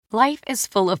Life is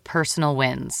full of personal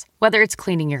wins, whether it's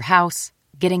cleaning your house,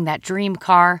 getting that dream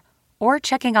car, or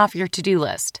checking off your to-do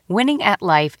list. Winning at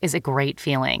life is a great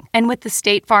feeling. And with the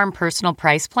State Farm Personal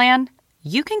Price Plan,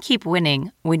 you can keep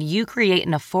winning when you create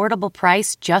an affordable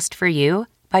price just for you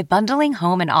by bundling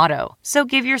home and auto. So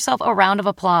give yourself a round of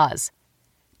applause.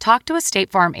 Talk to a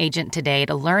State Farm agent today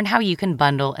to learn how you can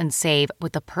bundle and save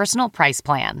with the Personal Price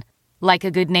Plan. Like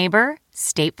a good neighbor,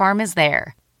 State Farm is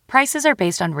there. Prices are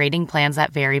based on rating plans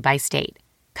that vary by state.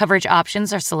 Coverage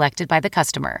options are selected by the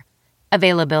customer.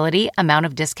 Availability, amount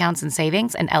of discounts and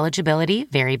savings, and eligibility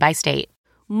vary by state.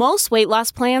 Most weight loss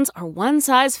plans are one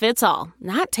size fits all,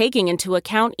 not taking into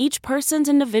account each person's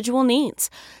individual needs.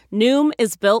 Noom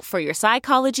is built for your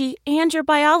psychology and your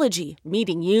biology,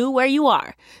 meeting you where you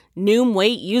are. Noom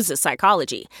Weight uses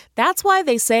psychology. That's why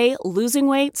they say losing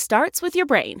weight starts with your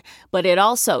brain. But it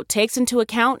also takes into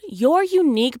account your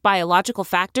unique biological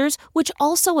factors, which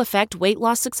also affect weight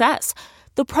loss success.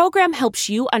 The program helps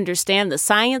you understand the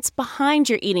science behind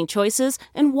your eating choices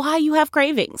and why you have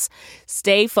cravings.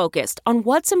 Stay focused on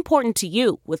what's important to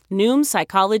you with Noom's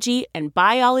psychology and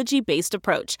biology-based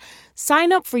approach.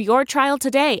 Sign up for your trial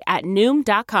today at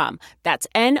Noom.com. That's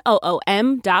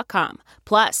Noom.com.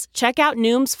 Plus, check out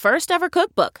Noom's first ever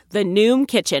cookbook, The Noom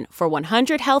Kitchen, for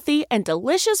 100 healthy and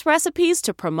delicious recipes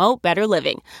to promote better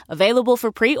living. Available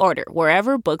for pre-order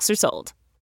wherever books are sold.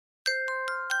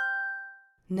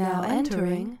 Now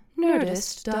entering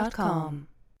Nerdist.com.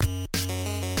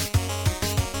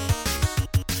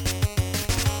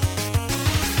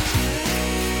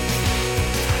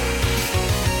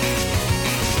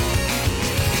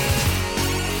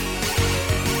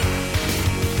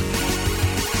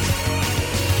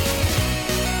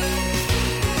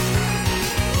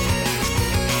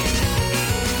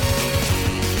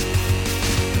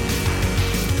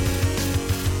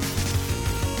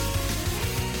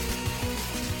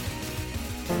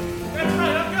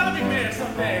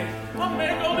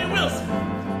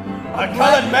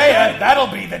 Cullen Mayor, that'll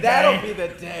be the day. That'll be the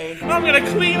day. I'm gonna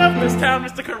clean up this town,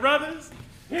 Mr. Carruthers.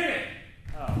 Here.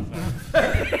 Oh,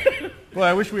 sorry. Boy,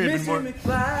 I wish we had been more.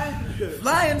 McFly,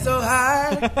 flying so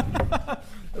high.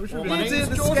 I wish we'd My been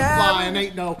name's George flying,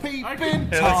 ain't no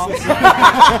peeping Tom.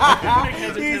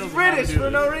 He's British for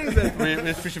no reason.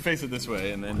 We should face it this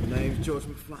way, and then. My name's George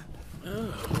McFly.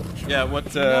 Yeah,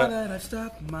 what? Now that I've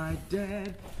stopped my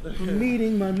dad from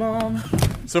meeting my mom.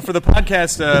 So for the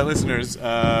podcast listeners,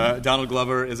 Donald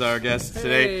Glover is our guest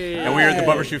today, and we're at the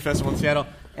Bumbershoot Festival in Seattle.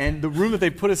 And the room that they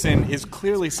put us in is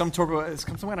clearly some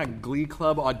kind of Glee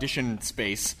Club audition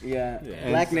space. Yeah.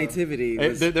 Black Nativity.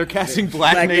 They're casting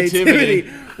Black Nativity,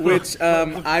 which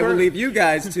I will leave you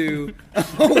guys to.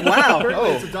 Oh, wow.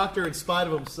 It's a doctor in spite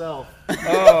of himself.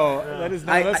 Oh, that is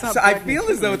not. That's not I feel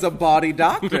as though it's a body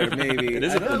doctor, maybe. It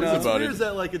is a What's body. weird is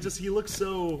that he looks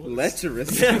so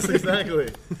lecherous. Yes, exactly.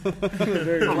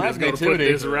 Black Nativity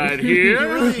is right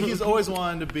here. He's always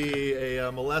wanted to be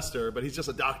a molester, but he's just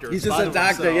a doctor. He's just a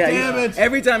doctor. Yeah. Damn it!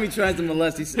 Every time he tries to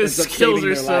molest, his skills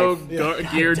are so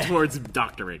geared towards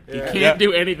doctoring. He can't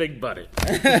do anything but it.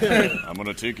 I'm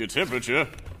gonna take your temperature.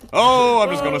 Oh, I'm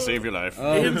just gonna save your life.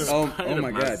 Oh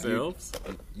my God!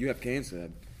 You have cancer.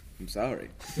 I'm sorry.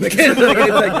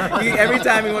 Every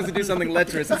time he wants to do something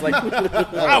lecherous, it's like,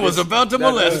 I was about to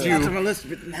molest you.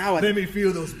 Now let me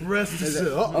feel those breasts.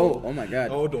 Oh my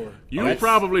God. Oh, door. You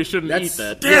probably shouldn't eat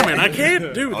that. Damn it, I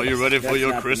can't do that. Are you ready for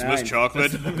your Christmas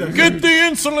chocolate? Get the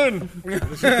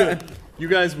insulin! You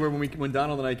guys were, when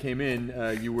Donald and I came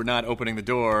in, you were not opening the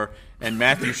door, and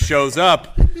Matthew shows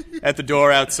up at the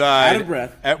door outside. Out of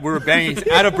breath. We're banging, he's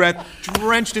out of breath,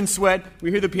 drenched in sweat. We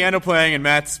hear the piano playing, and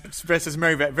Matt says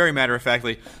very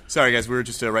matter-of-factly, sorry guys, we were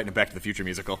just writing a Back to the Future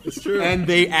musical. It's true. And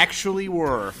they actually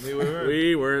were.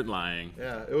 We weren't lying.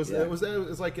 Yeah, it was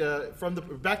like from the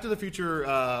Back to the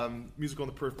Future musical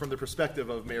from the perspective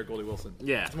of Mayor Goldie Wilson.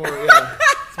 Yeah. It's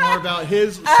more about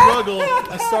his struggle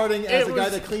as starting as the guy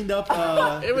that cleaned up.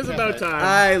 It was about time.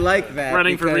 I like that.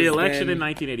 Running for re-election in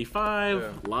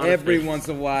 1985. Yeah. Every once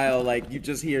in a while, you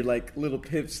just hear little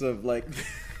pips of the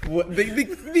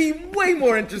way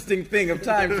more interesting thing of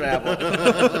time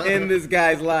travel in this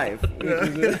guy's life, which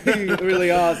is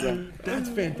really awesome. That's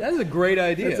fantastic. That's a great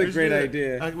idea. That's a great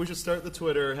idea. We should start the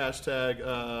Twitter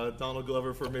hashtag Donald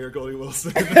Glover for Mayor Goldie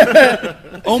Wilson.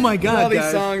 Oh my God! All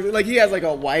these songs, he has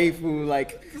a wife who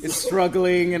is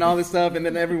struggling and all this stuff, and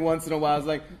then every once in a while it's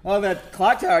like, oh, that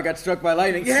clock tower got struck by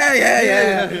lightning.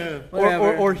 Yeah.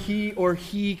 Or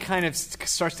he kind of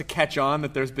starts to catch on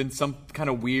that there's been some kind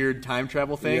of weird time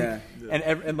travel thing, Yeah.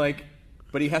 and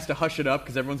but he has to hush it up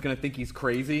because everyone's going to think he's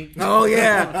crazy. Oh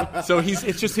yeah, So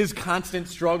it's just his constant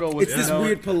struggle with it's this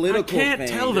weird political Can't thing.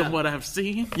 tell them what I've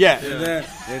seen. Yeah.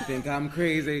 They think I'm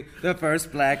crazy. The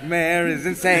first black mayor is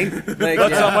insane. Like,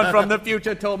 But someone from the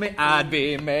future told me I'd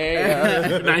be mayor.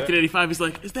 1985, he's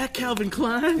like, is that Calvin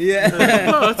Klein?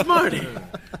 yeah. Oh, it's Marty.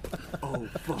 Oh,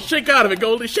 fuck. Shake out of it,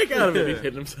 Goldie. Shake out of it. He's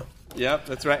hitting himself. Yep,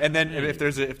 that's right. And then if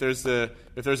there's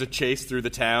a chase through the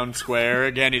town square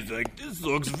again, he's like, "This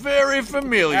looks very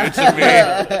familiar to me."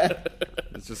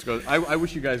 It just goes. I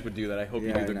wish you guys would do that. I hope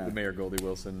Yeah, you do I know. the Mayor Goldie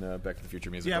Wilson Back to the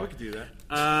Future musical. Yeah, we could do that.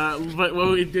 But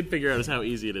what we did figure out is how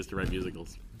easy it is to write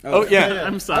musicals. Oh yeah.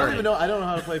 I'm I sorry. don't even know. I don't know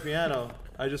how to play piano.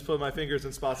 I just put my fingers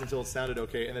in spots until it sounded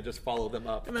okay, and then just follow them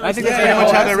up. I think that's Yeah, pretty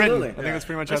much how they're absolutely. written. I think that's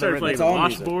pretty much I how they're started playing written. the all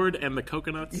music. washboard and the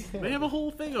coconuts. They have a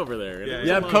whole thing over there. Yeah, It was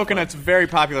Yeah, a lot of coconut's very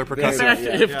popular fun. In percussive. fact,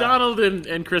 Yeah. if Donald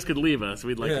and Chris could leave us,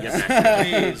 we'd like to get back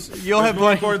to Please. You'll have more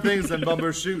like important things than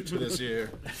Bumbershoot this year.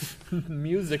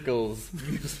 musicals.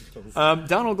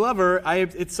 Donald Glover,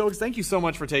 thank you so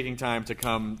much for taking time to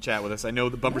come chat with us. I know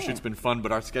the Bumper Shoot's been fun,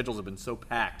 but our schedules have been so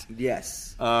packed.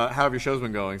 Yes. How have your shows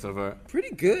been going so far?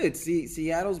 Pretty good.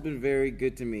 Seattle's been very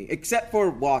good to me, except for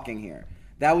walking here.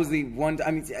 That was the one.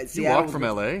 I mean, Seattle walked from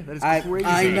LA? That is crazy.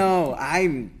 I know.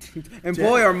 And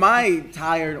boy, are my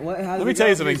tired. Let me tell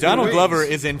you something. Donald Glover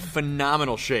is in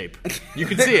phenomenal shape. You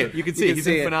can see it. You can see it. He's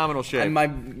in phenomenal shape. And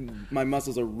my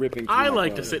muscles are ripping. I through my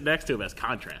like to clothes. sit next to him as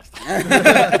contrast. Then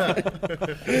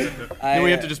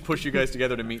we have to just push you guys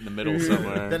together to meet in the middle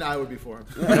somewhere. Then I would be for him.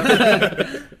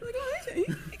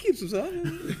 He keeps himself.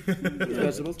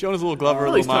 Vegetables. Jonah's a little Glover,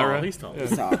 a Well, little he's tall. Myra. He's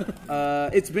tall.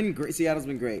 Top. It's been great. Seattle's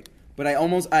been great, but I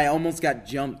almost got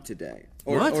jumped today,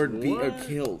 or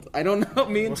killed. I don't know.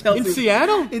 Me and Chelsea In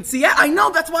Seattle? In Seattle, I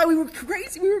know. That's why we were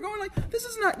crazy. We were going like, this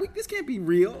can't be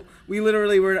real. We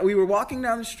literally were walking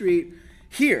down the street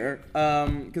here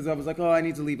because I was like, I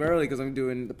need to leave early because I'm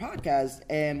doing the podcast,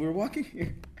 and we were walking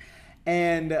here,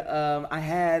 and I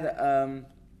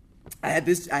had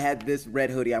this red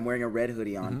hoodie. I'm wearing a red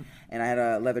hoodie on, and I had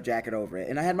a leather jacket over it,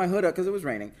 and I had my hood up because it was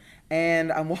raining.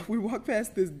 And we walked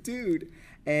past this dude,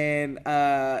 and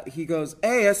he goes,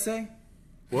 "Hey, essay,"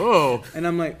 Whoa. and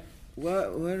I'm like, "What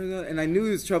is that?" And I knew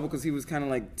he was trouble because he was kind of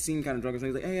like seemed kind of drunk. So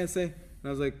he was like, "Hey, essay," and I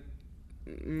was like,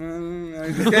 you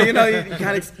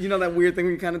kind of that weird thing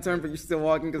when you kind of turn, but you're still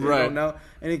walking because you don't know.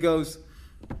 And he goes,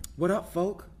 "What up,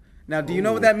 folk?" Now, do you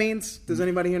know what that means? Does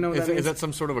anybody here know what that means? Is that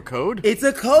some sort of a code? It's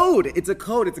a code. It's a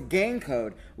code. It's a gang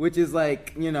code, which is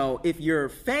like, if you're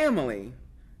family,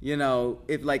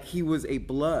 if like he was a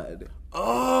blood, he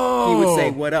would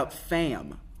say, "What up,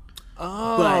 fam?"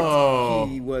 But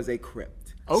he was a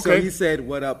Crypt. Okay. So he said,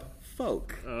 "What up,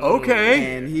 folk?"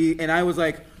 Okay. And I was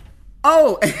like,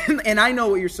 "Oh," and I know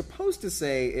what you're supposed to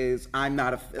say is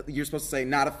you're supposed to say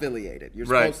not affiliated. You're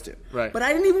supposed to. Right. But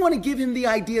I didn't even want to give him the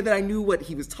idea that I knew what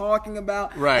he was talking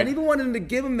about. Right. I didn't even want him to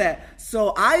give him that.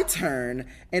 So I turn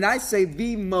and I say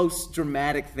the most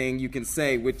dramatic thing you can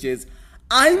say, which is,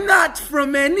 "I'm not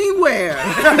from anywhere."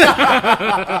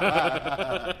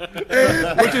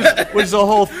 Which is a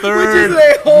whole third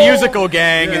musical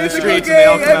gang in the streets, and they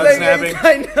all come out snapping.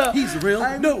 I know. He's real.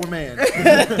 No, man.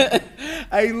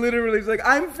 I literally was like,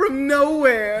 "I'm from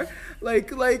nowhere."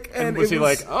 And was it he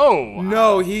like, "Oh"?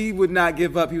 No, he would not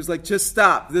give up. He was like, "Just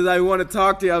stop. I want to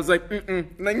talk to you." I was like, "Mm-mm."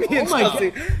 Like me and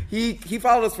Chelsea. He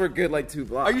followed us for a good 2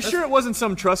 blocks. Are you sure it wasn't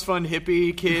some trust fund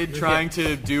hippie kid trying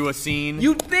to do a scene?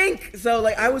 You'd think so.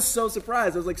 I was so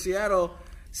surprised. I was like, Seattle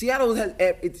has.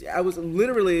 I was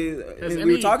literally.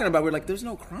 We were talking about. We were like, "There's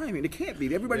no crime. It can't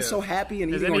be. Everybody's so happy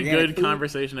and Has eating any organic good food."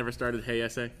 conversation ever started, "Hey,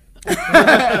 essay"?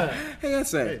 Hey,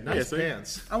 essay. Nice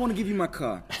pants. I want to give you my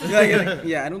car.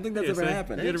 Yeah, I don't think that's ever Essay?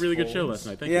 happened. You had a really good show last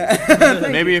night. Thank you. Yeah.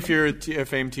 Maybe if you're a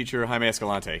famed teacher, Jaime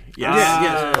Escalante. Yes.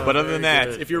 Yes. But other than that,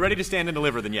 good. if you're ready to stand and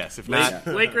deliver, then yes. If not,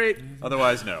 Late great.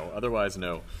 otherwise, no. Otherwise,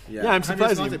 no. Yeah. I'm Jaime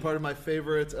surprised. Escalante, You, part of my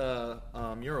favorite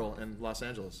mural in Los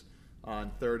Angeles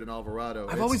on 3rd and Alvarado.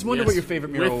 I've always wondered what your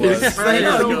favorite mural With was. his- I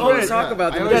know. You Yeah. always talk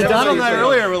about them. Yeah, Donald and I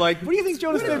earlier were like, "What do you think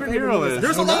Jonah's favorite mural is?"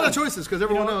 There's a lot of choices because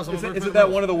everyone knows. Is it that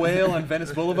one of the whale on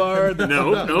Venice Boulevard?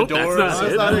 Nope, Doors? that's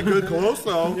That's not not it. a good close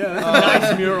though.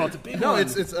 Nice mural. It's a big No, one.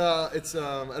 it's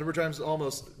Edward Grimes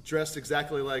almost dressed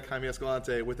exactly like Jaime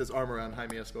Escalante with his arm around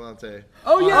Jaime Escalante.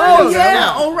 Oh yeah. Oh yeah.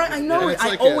 yeah. Oh right. I know Yeah, it. it's I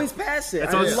like always pass it.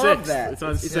 It's I on love 6th. that. It's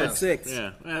on It's 6th. at 6.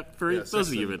 Yeah. For Yeah, those of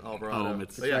 6th you in at Alvarado. home,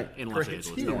 it's But yeah, in Los great.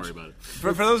 Angeles. Don't worry about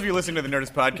but For those of you listening to the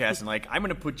Nerdist podcast and like, I'm going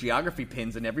to put geography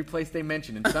pins in every place they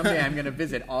mention, and someday I'm going to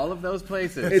visit all of those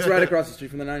places. It's right across the street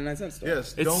from the 99-cent store.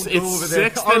 Yes, It's- don't go it's over there.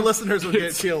 Sixth Our and- listeners will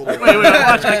get killed. wait,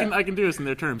 watch. I can do this in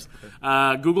their terms.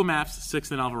 Google Maps,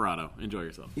 6th and Alvarado. Enjoy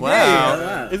yourself. Wow.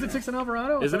 Yeah. Is it 6th and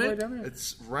Alvarado? Isn't Is that it? right down there?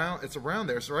 It's around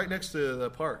there. It's right next to the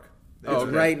park.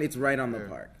 It's right on the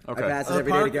park. Okay. I pass it every day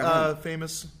park, to get home.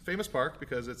 famous park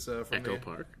because it's from Echo the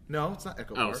Park? No, it's not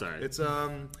Echo Oh, Park. sorry. It's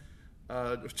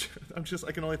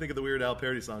I can only think of the Weird Al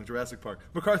parody song, Jurassic Park,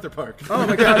 MacArthur Park. Oh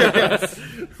my god! Yes.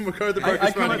 MacArthur Park I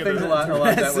is come running at things in a lot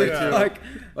that way Yeah. too.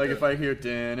 Like if I hear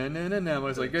na-na-na-na, I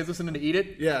was like, you guys listening to Eat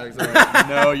It? Yeah,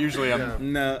 exactly. No, usually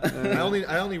I'm. No.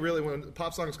 I only really when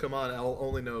pop songs come on, I'll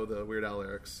only know the Weird Al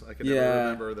lyrics. I can never Yeah.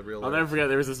 remember the real. I'll never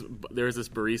lyrics. forget there was this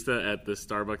barista at the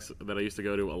Starbucks that I used to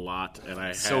go to a lot, and I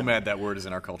had, So mad that word is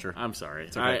in our culture. I'm sorry.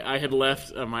 okay. I had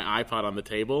left my iPod on the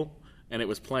table, and it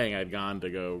was playing. I'd gone to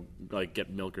go like get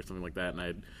milk or something like that,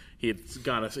 and he'd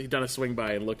done a swing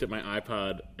by and looked at my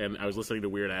iPod, and I was listening to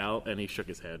Weird Al, and he shook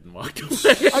his head and walked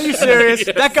away. Are you serious?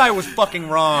 Yes. That guy was fucking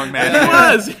wrong,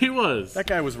 man. He was. That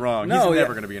guy was wrong. No, He's yeah.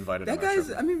 never going to be invited. That on our guy's.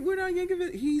 show. I mean, Weird Al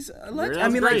Yankovic. He's a legend. Al's I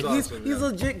mean, great. like He's he's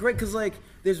awesome, legit great because like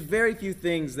there's very few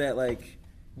things that like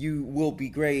you will be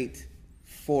great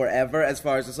forever. As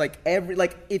far as it's like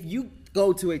if you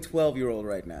go to a 12-year-old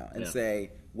right now and Yeah.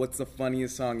 say, "What's the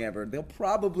funniest song ever?" They'll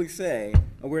probably say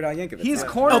a Weird Al Yankovic. He's song.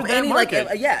 cornered that market.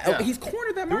 He's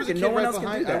cornered that There was a market. kid No one right else can do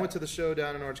behind. that. I went to the show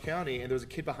down in Orange County, and there was a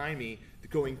kid behind me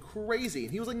going crazy,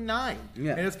 and he was like 9.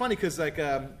 Yeah. And it's funny because like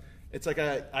it's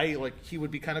like he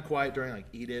would be kind of quiet during like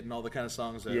 "Eat It" and all the kind of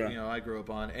songs that Yeah. I grew up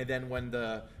on, and then when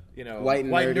the White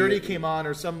and Nerdy. came on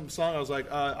or some song, I was like,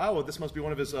 this must be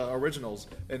one of his originals,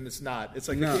 and it's not. It's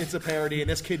like No. it's a parody, and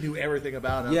this kid knew everything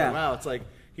about it. I was Yeah. like, wow, it's like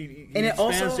he And it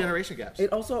spans also generation gaps.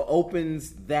 It also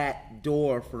opens that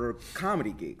door for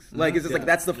comedy geeks. Like it's just like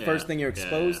that's the first thing you're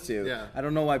exposed to. Yeah. I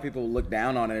don't know why people look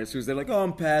down on it as soon as they're like, "Oh,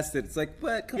 I'm past it." It's like,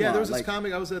 but come on. Yeah, there was this like,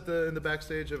 comic. I was in the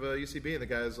backstage of UCB, and the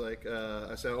guy was like,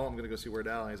 I said, "Oh, I'm going to go see Weird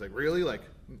Al." And he's like, "Really? Like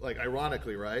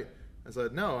ironically, right?" I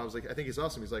said, "No." I was like, "I think he's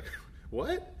awesome." He's like,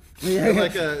 "What?" Yeah. And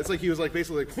it's like he was like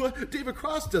basically like, "What? David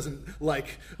Cross doesn't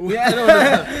like." Yeah. I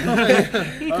don't know.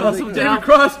 He calls him David down.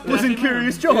 Cross was in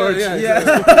Curious George. Yeah. Yeah.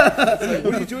 It's like,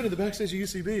 what are you doing in the backstage of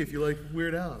UCB if you like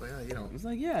Weird Al? Like, It's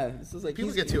like, yeah, this is like People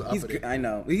he's, get too he's uppity. good. I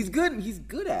know he's good. He's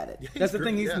good at it. That's the great,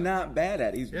 thing. He's yeah. not bad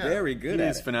at it. He's Yeah. very good He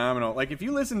at is it. phenomenal. Like if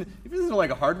you listen to like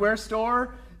a hardware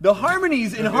store, the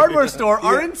harmonies in hardware store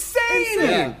are insane.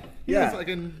 Yeah. He Yeah.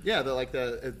 was like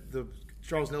the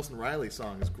Charles Nelson Riley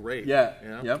song is great. Yeah. You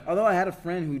know? Yep. Although I had a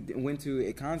friend who went to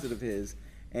a concert of his,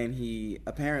 and he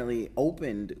apparently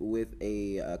opened with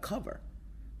a cover,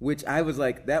 which I was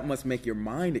like, that must make your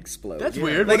mind explode. That's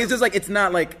weird. Like What- it's just like it's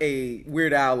not like a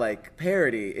Weird Al like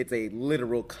parody. It's a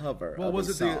literal cover. Well, of was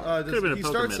a it song. Could've been a he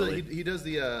polka starts medley. he does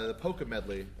the polka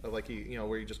medley of like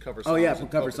where he just covers songs. Oh yeah,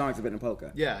 and cover polka. songs a bit in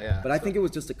polka. Yeah. But I So- think it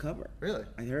was just a cover. Really?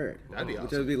 I heard. That'd be Which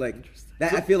awesome. would be like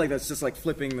that. I feel like that's just like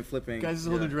flipping. Guys, this is a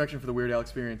whole new Yeah. direction for the Weird Al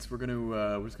experience. We're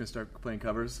just gonna start playing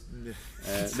covers.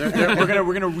 We're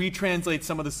gonna retranslate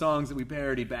some of the songs that we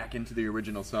parody back into the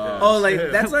original song. Oh, like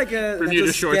that's like a Bermuda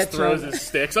that's a Shorts sketch throws on, his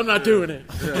sticks. I'm not doing it.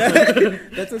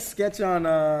 That's a sketch on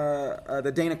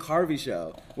the Dana Carvey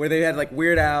show where they had like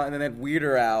Weird Al and then they had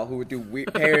Weirder Al who would do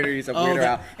parodies of Weirder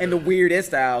Al and the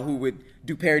Weirdest Al who would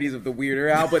do parodies of the Weirder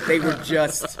Al, but they were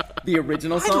just the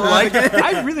original song.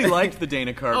 I really liked the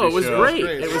Dana Carvey Oh, it was show. great.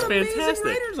 great. It was Amazing fantastic.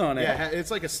 writers on it. Yeah, it's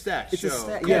like a stacked It's a show.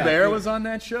 stack- Yeah. Colbert was on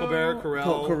that show. Colbert,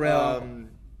 Carell, Carell.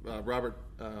 Robert.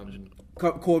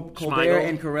 Colbert Schmeigel.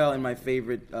 and Carell, and my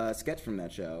favorite sketch from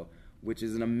that show, which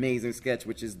is an amazing sketch,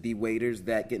 which is the waiters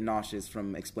that get nauseous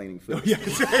from explaining food. Which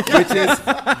is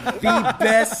the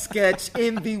best sketch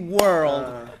in the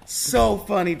world. So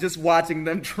funny just watching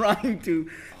them trying to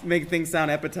make things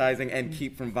sound appetizing and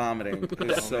keep from vomiting.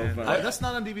 It's so funny. That's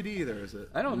not on DVD either, is it?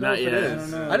 I don't know Not if it yet.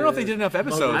 is. I don't know if they did enough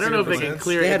episodes. I don't know if they can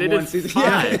clear They it. had They one did season.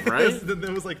 5, right?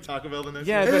 There was like Taco Bell the next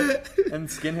Yeah, day. but, and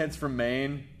skinheads from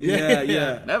Maine.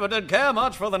 Yeah. Never did care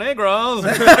much for the Negroes.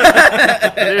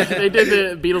 They did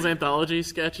the Beatles anthology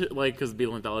sketch, like because the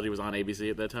Beatles anthology was on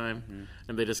ABC at that time,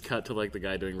 and they just cut to like the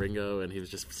guy doing Ringo, and he was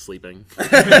just sleeping.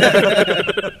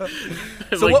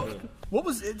 So Like, what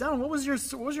was Donald? What was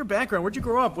your background? Where'd you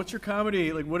grow up? What's your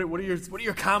comedy like? What are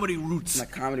your comedy roots? My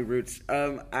comedy roots.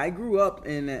 I grew up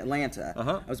in Atlanta.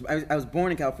 I was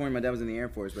born in California. My dad was in the Air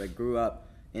Force, but I grew up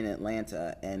in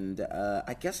Atlanta, and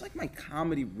I guess like my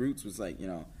comedy roots was like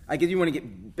I guess you want to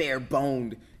get bare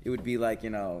boned, it would be like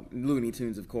Looney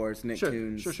Tunes, of course,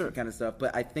 Nicktoons, Sure. kind of stuff.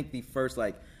 But I think the first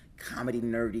like comedy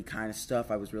nerdy kind of stuff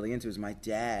I was really into was my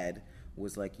dad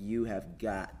was like, you have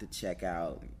got to check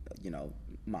out,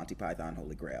 Monty Python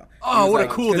Holy Grail. Oh, what a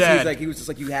cool dad. He was just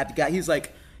like, you have to go. He's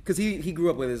like, because he grew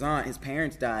up with his aunt. His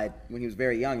parents died when he was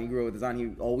very young. He grew up with his aunt.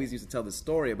 He always used to tell the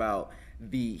story about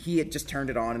he had just turned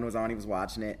it on and was on. He was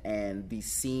watching it, and the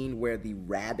scene where the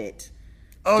rabbit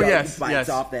bites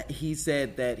off that. He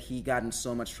said that he got in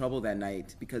so much trouble that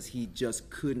night because he just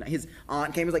couldn't. His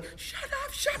aunt came and was like, shut up,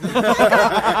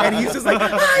 and he's just like,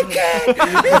 I can't.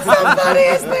 It's the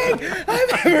funniest thing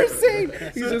I've ever seen.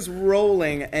 He's just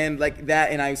rolling and like that.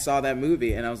 And I saw that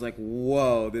movie and I was like,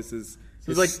 whoa, this is.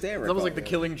 It's almost like the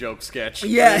Killing Joke sketch.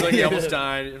 Yeah, he almost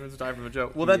died. It was died from a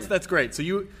joke. Well, that's great. So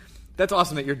that's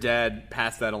awesome that your dad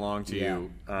passed that along to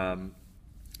you.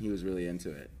 He was really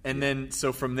into it. And then,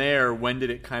 so from there, when did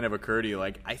it kind of occur to you?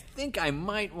 Like, I think I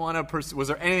might want to pursue. Was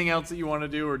there anything else that you want to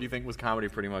do, or do you think was comedy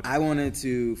pretty much? I wanted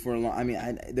to for a long. I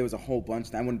mean, there was a whole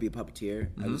bunch. I wanted to be a puppeteer.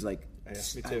 I was like.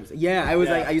 Me too.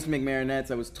 I used to make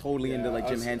marionettes. I was totally into like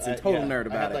Jim Henson. Total nerd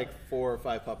about it. I had like 4 or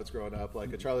 5 puppets growing up,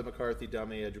 like a Charlie McCarthy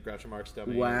dummy, a Groucho Marx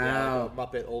dummy. Wow. Like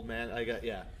a Muppet old man.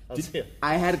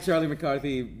 I had a Charlie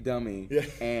McCarthy dummy,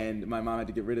 and my mom had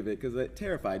to get rid of it because it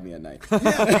terrified me at night.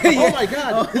 Oh my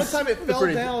god! One time it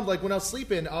fell down, like when I was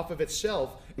sleeping, off of its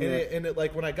shelf, and it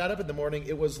like when I got up in the morning,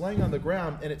 it was laying on the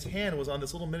ground, and its hand was on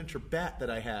this little miniature bat that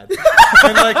I had, and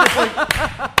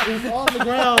it was on the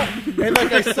ground, and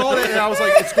like I saw it, and I was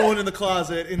like, it's going in the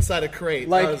closet inside a crate.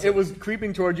 Like it was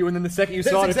creeping toward you, and then the second you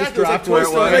saw it, exactly, it just dropped where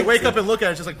it was. I wake up and look at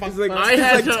it, it's just like I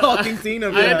had to talking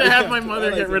Tina. I had to have my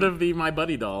mother get rid of the My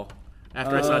Buddy doll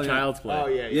after I saw Child's Play. Oh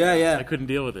yeah. I couldn't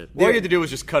deal with it. All you had to do was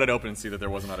just cut it open and see that there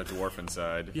was not a dwarf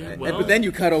inside. Yeah, But then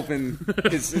you cut open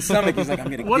his stomach. He's like, I'm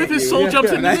gonna. What get if his you. soul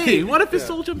jumps into And me? What if his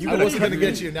soul jumps into I me? was going to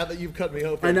get you now that you've cut me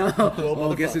open. I know.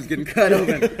 Oh, guess who's getting cut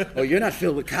open? Oh, you're not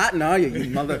filled with cotton, are you? You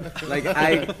mother. Like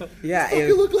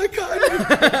You look like cotton.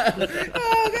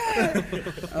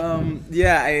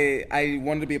 I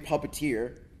wanted to be a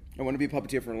puppeteer. I wanted to be a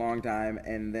puppeteer for a long time,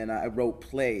 and then I wrote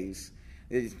plays.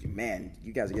 Man,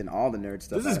 you guys are getting all the nerd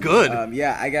stuff. This is good.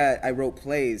 I wrote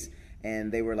plays, and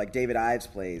they were like David Ives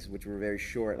plays, which were very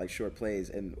short, like short plays.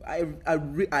 And I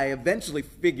eventually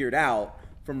figured out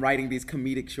from writing these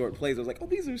comedic short plays, I was like, oh,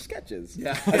 these are sketches.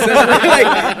 Yeah,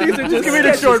 these are just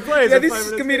comedic short plays. Yeah, these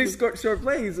comedic short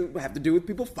plays have to do with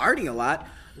people farting a lot.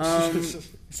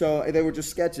 So they were just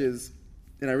sketches.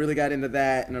 And I really got into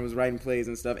that, and I was writing plays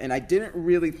and stuff. And I didn't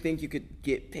really think you could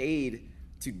get paid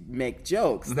to make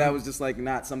jokes. Mm-hmm. That was just like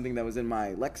not something that was in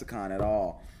my lexicon at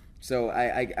all. So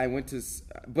I went to,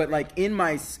 but like in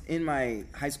my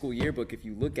high school yearbook, if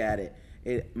you look at it,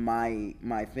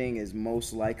 my thing is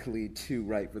most likely to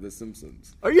write for The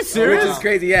Simpsons. Are you serious? Which is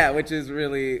crazy, yeah. Which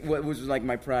was like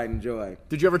my pride and joy.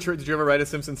 Did you ever write a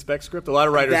Simpsons spec script? A lot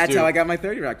of writers do. That's how I got my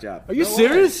 30 Rock job. Are you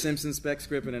serious? Simpsons spec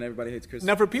script, and then Everybody Hates Chris.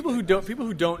 Now, for people who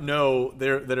don't know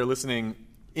that are listening,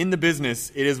 in the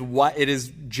business, it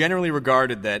is generally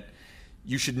regarded that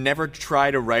you should never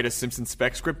try to write a Simpsons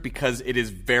spec script because it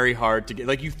is very hard to get.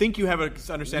 Like, you think you have an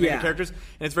understanding of the characters, and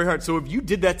it's very hard. So if you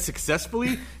did that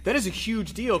successfully, that is a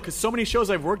huge deal because so many shows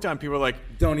I've worked on, people are like,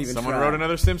 don't even someone try. wrote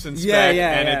another Simpsons spec,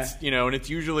 and it's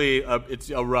usually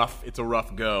a rough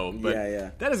go. But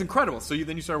that is incredible. So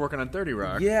then you started working on 30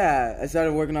 Rock. Yeah, I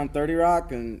started working on 30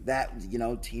 Rock, and that,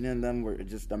 Tina and them were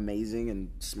just amazing and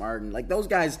smart, and like those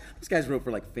guys wrote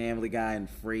for like Family Guy and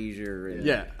Frasier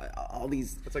and all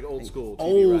these. It's like old school.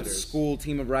 Old school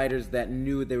team of writers that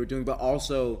knew what they were doing, but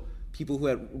also people who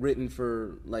had written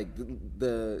for like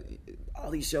the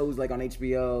all these shows like on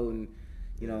HBO and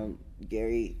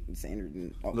Gary Sanders.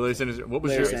 Larry Sanders.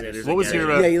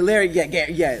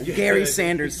 Gary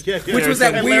Sanders, which was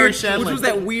that weird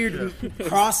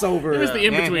crossover. It was the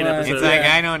in between episode. It's like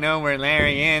I don't know where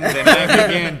Larry ends and I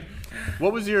begin.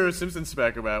 What was your Simpsons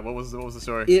spec about? What was the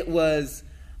story? It was.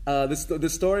 The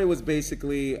story was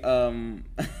basically I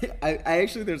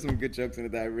actually there's some good jokes in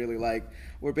it that I really like.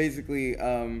 Where basically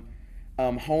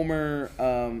Homer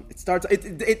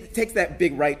it takes that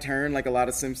big right turn like a lot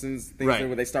of Simpsons things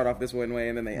where they start off this one way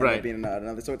and then they end up being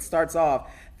another. So it starts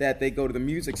off that they go to the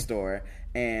music store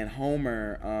and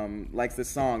Homer likes this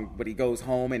song, but he goes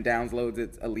home and downloads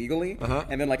it illegally,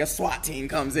 and then like a SWAT team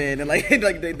comes in and like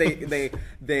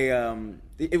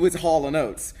it was Hall &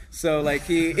 Oates. So like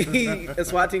a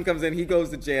SWAT team comes in, he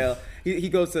goes to jail, he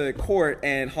goes to court,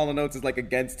 and Hall & Oates is like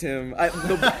against him,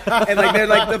 and like they're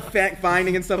like the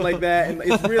finding and stuff like that, and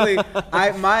it's really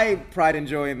my pride and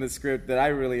joy in the script that I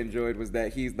really enjoyed was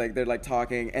that he's like they're like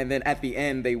talking, and then at the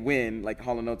end they win, like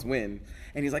Hall & Oates win.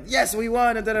 And he's like, yes, we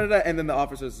won, and da-da-da. And then the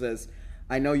officer says,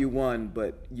 I know you won,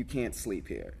 but you can't sleep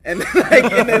here. And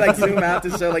they like zoom out to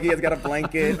show like he has got a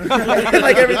blanket and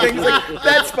like everything. He's like,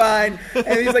 that's fine.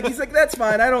 And he's like, that's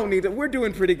fine. I don't need it. We're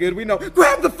doing pretty good. We know.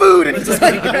 Grab the food, and he just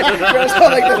like grabs all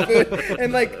like the food.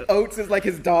 And like Oates is like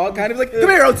his dog, kind of like, come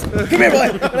here, Oates, come here,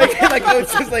 boy. Like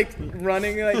Oates is like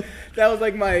running. Like that was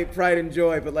like my pride and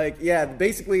joy. But like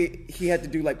basically he had to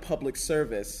do like public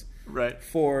service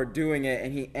for doing it,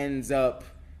 and he ends up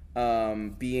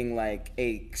being like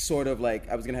a sort of like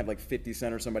I was gonna have like 50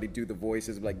 Cent or somebody do the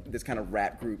voices of like this kind of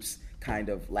rap group's kind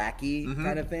of lackey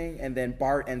kind of thing, and then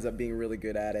Bart ends up being really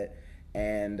good at it,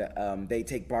 and they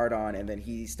take Bart on, and then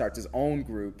he starts his own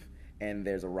group, and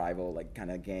there's a rival like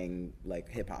kind of gang like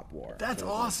hip hop war. That's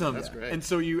awesome. That's great. And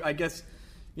so I guess.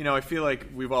 I feel like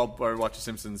we've all watched The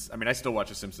Simpsons. I mean, I still watch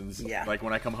The Simpsons. Yeah. Like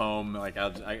when I come home, like I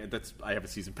have a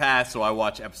season pass, so I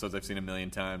watch episodes I've seen a million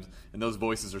times, and those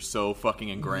voices are so fucking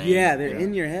ingrained. Yeah, they're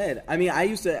in your head. I mean, I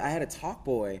had a Talk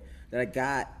Boy that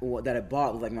I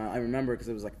bought with like I remember because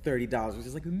it was like $30, which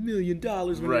is like $1 million when I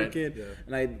was a kid,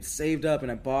 and I saved up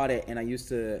and I bought it, and I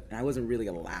wasn't really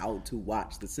allowed to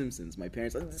watch The Simpsons. My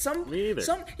parents, Me either.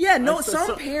 some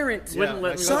parents wouldn't let me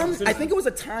watch The some. Simpsons. I think it was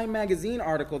a Time magazine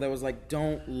article that was like,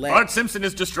 don't let Bart Simpson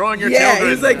is destroying your yeah,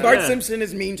 children. he's like Bart Simpson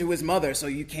is mean to his mother, so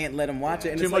you can't let him watch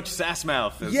it. And Too it's much like, sass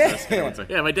mouth. As Yeah.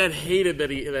 Yeah, my dad hated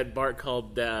that Bart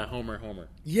called Homer.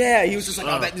 yeah, he was just like,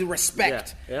 oh, that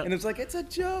respect, Yeah. and it's like it's a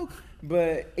joke.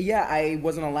 But yeah, I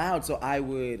wasn't allowed, so I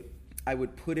would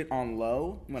put it on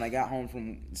low when I got home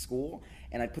from school,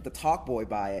 and I'd put the Talk Boy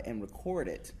by it and record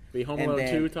it. The Home Alone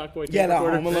 2 Talk Boy tape Yeah, the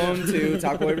recorder? Home Alone 2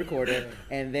 Talk Boy recorder.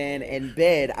 And then in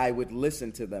bed, I would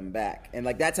listen to them back. And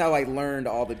like that's how I learned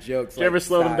all the jokes. Did you ever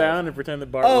slow them down and pretend that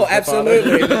Bart Oh, was the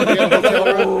absolutely.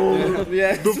 father?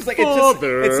 Yeah, it's just like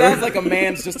it sounds like a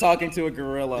man's just talking to a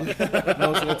gorilla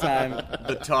most of the time.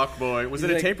 The Talk Boy. Was it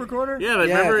a like- tape recorder? Yeah, but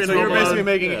remember in So you're Home basically Alone-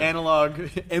 making yeah. analog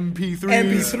MP3s.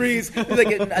 MP3s,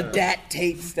 like a DAT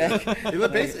tape stack.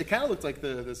 It kind of looked like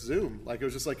the Zoom. Like it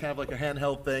was just like kind of like a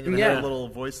handheld thing and it had a little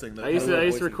voice thing. That I used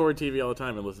to record TV all the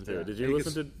time and listen to it. Did you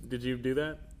Yeah, Did you do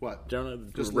that? What? Jonah,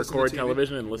 Just listen to record TV?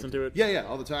 television and listen to it? Yeah,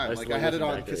 all the time. I used Like to I had it listen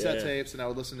on back to it, cassette yeah. tapes, and I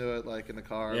would listen to it like in the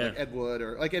car, Yeah. like Ed Wood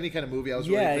or like any kind of movie I was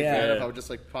Yeah, really a big yeah. fan of. Yeah. I would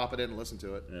just like pop it in and listen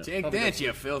to it. Take that,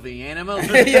 you filthy animal.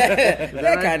 Yeah,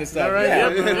 that kind of stuff. right? Yeah.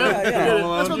 Yep, Yeah, yep. yeah.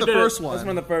 That's from You the did it. first one. That's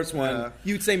one of the first one.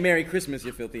 You'd say "Merry Christmas,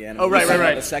 you filthy animal." Oh, right, You sang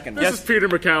right. The second This one. is Peter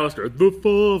McAllister, the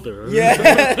father.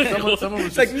 Yeah. Someone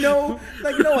was It's like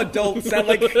no adult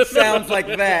sounds like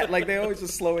that. Like they always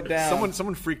just slow it down.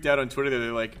 Someone freaked out on Twitter.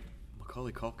 They're like,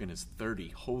 Macaulay Culkin is 30.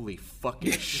 Holy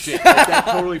fucking shit! Like, that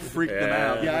totally freaked them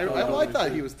out. Yeah, I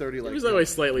thought he was 30. Like He was always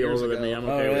slightly years older than ago. me. I'm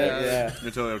okay Oh, with yeah, it. yeah.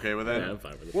 You're totally okay with that? Yeah, I'm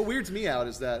fine with it. What weirds me out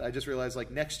is that I just realized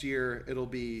like next year it'll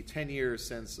be 10 years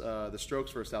since the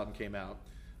Strokes' first album came out.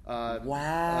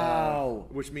 Wow.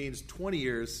 Which means 20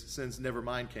 years since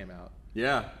Nevermind came out.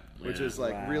 Yeah. Which is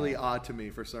like really odd to me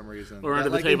for some reason. Or That, Under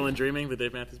the like, Table and Dreaming, the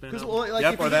Dave Matthews Band Because album. like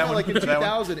Yep, if or you that know, one. like in Or that one.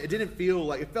 2000, it didn't feel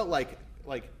like it felt like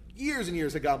years and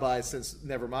years had gone by since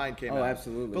Nevermind came out. Oh,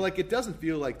 absolutely. But like it doesn't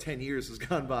feel like 10 years has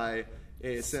gone by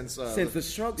since the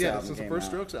Strokes album since the came first out.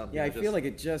 Strokes album. Yeah, I It feel just- like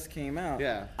it just came out.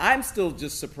 Yeah. I'm still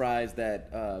just surprised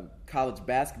that college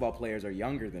basketball players are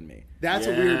younger than me. that's a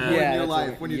weird point Yeah, in your that's life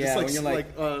a- when you're yeah, when just you're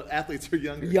like athletes are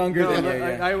younger. Younger No, than but you.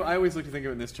 Yeah. I always like to think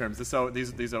of it in this terms.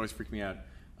 These always freak me out.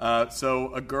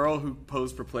 So a girl who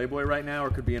posed for Playboy right now,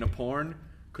 or could be in a porn,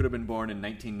 could have been born in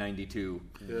 1992.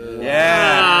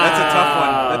 Yeah, that's a tough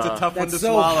one. That's a tough one to so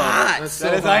swallow. hot. That's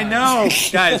That so is, I hot. know,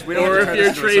 guys. We don't. Or have to if turn you're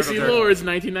this into a Tracy circle jerk. Lords,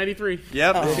 1993.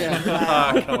 Yep.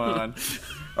 Ah, come on.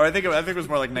 Or I think it was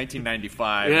more like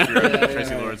 1995. Yeah. If you're a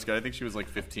Tracy Lords guy. I think she was like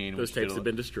 15. Those when she did tapes a- have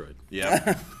been destroyed.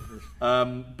 Yeah.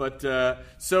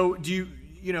 So do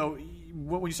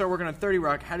when you start working on 30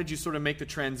 Rock, how did you sort of make the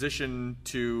transition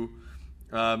to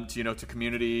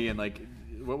Community and like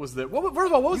what was first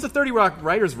of all, what was the 30 Rock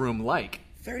writers room like?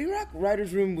 30 Rock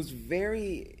writers room was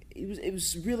it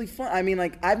was really fun. I mean,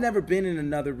 like I've never been in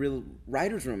another real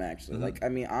writers room actually. Mm-hmm. Like I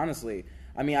mean, honestly,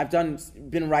 I've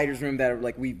been in writers room that are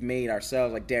like we've made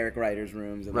ourselves, like Derek writers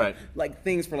rooms, and Right. like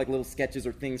things for like little sketches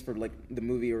or things for like the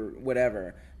movie or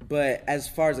whatever. But as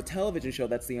far as a television show,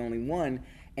 that's the only one.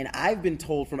 And I've been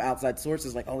told from outside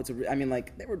sources like, oh,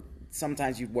 there were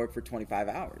sometimes you'd work for 25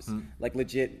 hours, like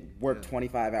legit work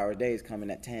 25-hour days, come in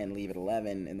at 10, leave at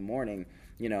 11 in the morning,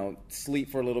 sleep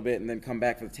for a little bit and then come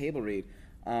back for the table read.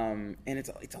 And it's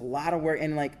a lot of work,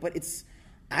 and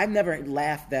I've never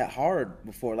laughed that hard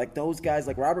before. Like those guys,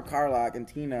 like Robert Carlock and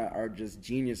Tina, are just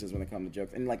geniuses when it comes to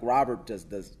jokes. And like Robert just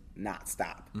does not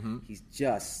stop. He's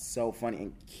just so funny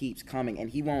and keeps coming. And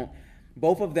he won't.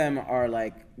 both of them are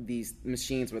like these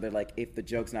machines where they're like, if the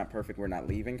joke's not perfect, we're not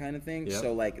leaving kind of thing. Yep.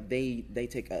 So like they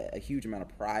take a huge amount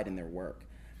of pride in their work,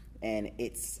 and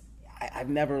I've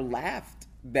never laughed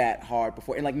that hard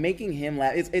before. And like making him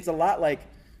laugh, it's a lot like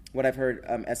what I've heard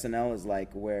SNL is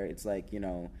like, where it's like, you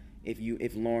know,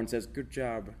 if Lauren says good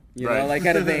job, you know, like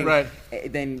kind of thing, Right.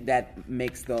 then that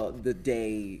makes the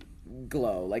day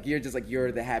glow. Like you're just like,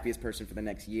 you're the happiest person for the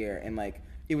next year. And like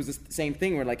it was the same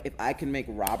thing where like if I can make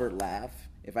Robert laugh,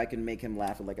 if I can make him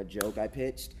laugh at like a joke I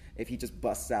pitched, if he just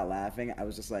busts out laughing, I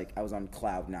was just like, I was on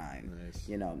cloud 9. Nice.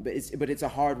 You know, but it's a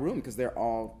hard room because they're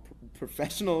all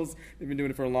professionals. They've been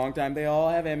doing it for a long time. They all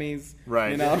have Emmys.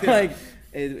 Right. You know, like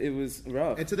it was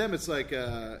rough. And to them, it's like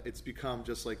it's become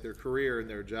just like their career and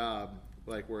their job,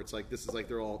 like where it's like this is like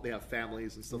they have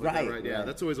families and stuff like that, right? Yeah, right.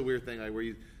 that's always a weird thing. Like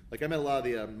where I met a lot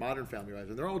of the modern family writers,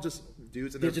 and they're all just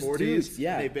dudes in They're their just 40s. dudes,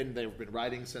 yeah. And they've been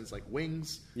writing since like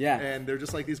Wings. Yeah. And they're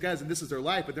just like these guys, and this is their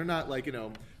life, but they're not like, you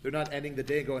know, they're not ending the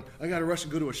day and going, I gotta rush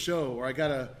and go to a show, or I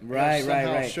gotta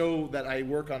somehow show that I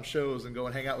work on shows and go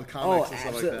and hang out with comics and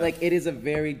stuff like that. Like it is a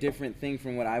very different thing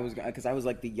from what I was, because I was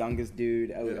like the youngest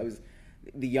dude. I was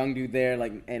the young dude there,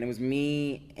 like, and it was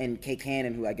me and Kay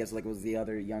Cannon, who I guess like was the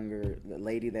other younger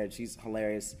lady there. She's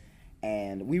hilarious.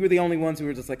 And we were the only ones who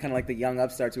were just like kind of like the young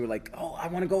upstarts who were like, oh, I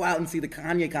want to go out and see the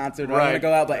Kanye concert, or I want to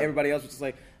go out, but everybody else was just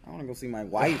like, I want to go see my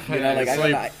wife, you know, like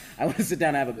I want to sit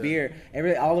down and have a beer.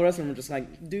 All the rest of them were just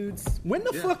like, dudes. When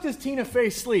the fuck does Tina Fey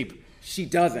sleep? She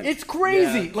doesn't. It's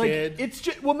crazy. Yeah, like kid. it's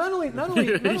just, well, not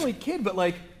only kid, but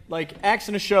like acts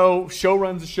in a show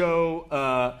runs a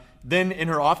show. Then in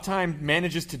her off time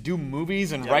manages to do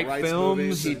movies and write writes films.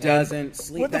 movies. She doesn't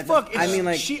sleep. What the fuck? I mean,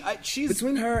 like, she's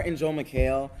between her and Joel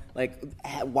McHale, like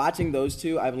watching those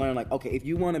two, I've learned like, okay, if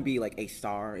you want to be like a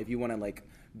star, if you want to like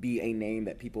be a name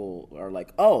that people are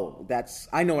like, oh,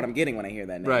 I know what I'm getting when I hear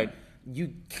that name. Right.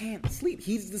 You can't sleep.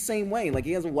 He's the same way. Like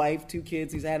he has a wife, 2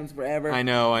 kids. He's had them forever. I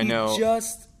know. He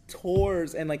just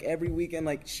tours, and like every weekend,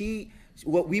 like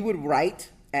what we would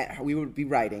we would be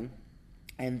writing,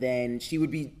 and then she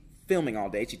would be filming all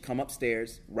day. She'd come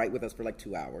upstairs, write with us for like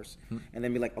 2 hours, and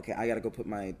then be like, okay, I gotta go put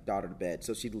my daughter to bed.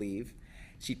 So she'd leave.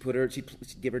 She'd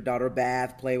give her daughter a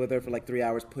bath, play with her for like 3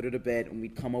 hours, put her to bed, and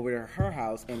we'd come over to her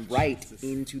house and write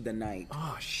into the night.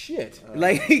 oh shit.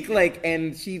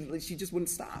 And she just wouldn't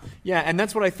stop. Yeah, and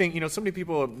that's what I think. You know, so many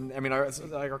people. I mean,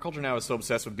 our culture now is so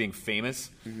obsessed with being famous,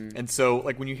 and so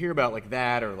like when you hear about like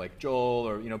that or like Joel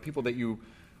or, you know, people that you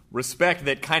respect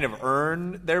that kind of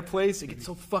earn their place, you get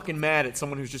so fucking mad at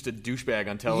someone who's just a douchebag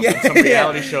on television, some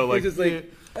reality show like. It's just like,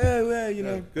 oh well, you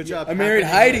know, good job. I married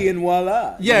Heidi and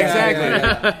voila. Yeah,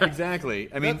 exactly. Exactly.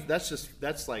 I mean,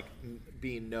 that's like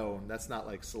being known. That's not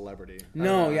like celebrity.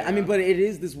 No, I mean, but it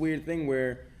is this weird thing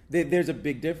where there's a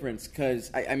big difference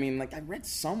because I mean, like I read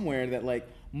somewhere that like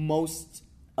most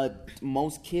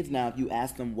kids now, if you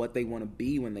ask them what they want to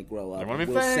be when they grow up, They wanna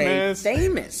be will famous. say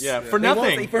famous. Yeah, for They won't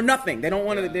nothing. say for nothing. They don't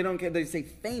want to. They don't care. They say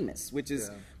famous, which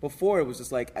is before it was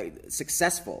just like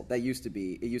successful. That used to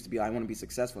be. It used to be. I want to be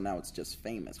successful. Now it's just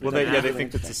famous. well, which they is really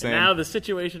think that's the interesting. same. Now the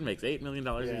situation makes $8 million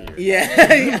a year.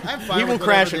 Yeah. I'm fine He will with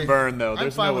crash whatever and burn, though. I'm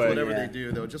There's fine no with way. whatever Yeah. they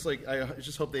do, though. Just like I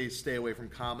just hope they stay away from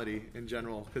comedy in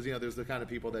general, because you know there's the kind of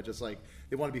people that just like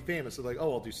they want to be famous. So like,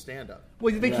 oh, I'll do stand up.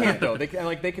 Well, they can't though. They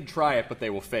could try it, but they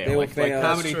will fail. They will like fail.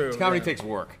 That's comedy, true, comedy yeah. takes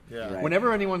work. Yeah. Right.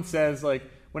 Whenever anyone says like,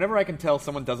 whenever I can tell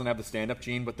someone doesn't have the stand-up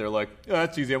gene, but they're like, oh,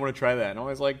 that's easy. I want to try that. And I'm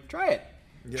always like, try it.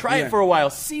 Try it for a while.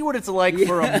 See what it's like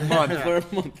for a month. For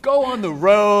a month. Go on the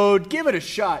road. Give it a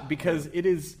shot because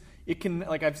it can,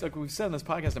 like we've said on this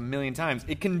podcast a million times,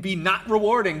 it can be not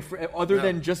rewarding for other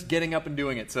than just getting up and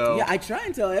doing it. So Yeah, I try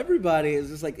and tell everybody, it's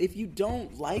just like, if you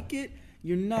don't like it,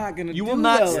 you're not going to you do will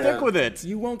not well. stick with it.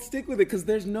 You won't stick with it because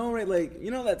there's no, like, you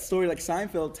know that story like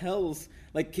Seinfeld tells,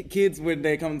 like kids when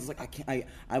they come, it's like,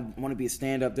 I want to be a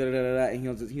stand-up, da-da-da-da, and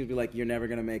he'll be like, you're never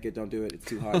going to make it, don't do it, it's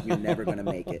too hard, you're never going to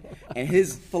make it. And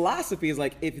his philosophy is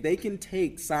like, if they can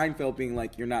take Seinfeld being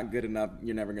like, you're not good enough,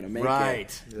 you're never going to make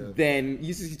Right. it, then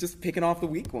he's just picking off the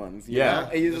weak ones. You Yeah. know?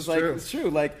 And he's just like, true. it's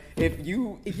true. Like, if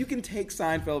you can take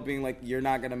Seinfeld being like, you're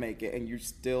not going to make it, and you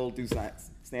still do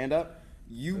stand-up,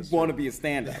 you want to be a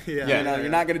stand-up. Yeah. You know, you're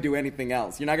not going to do anything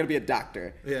else. You're not going to be a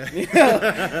doctor. Yeah.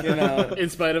 You know. In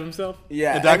spite of himself?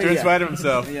 Yeah. The doctor I mean, in yeah. spite of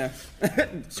himself. Yeah.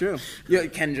 True. Yeah,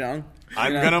 Ken Jeong.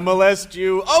 I'm gonna molest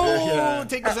you. Oh,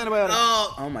 take this antibiotic.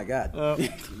 Oh my God.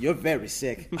 You're very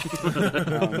sick.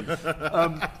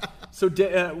 So,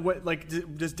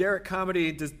 does Derek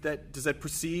comedy does that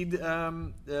precede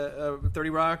 30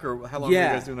 Rock, or how long were you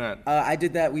guys doing that? I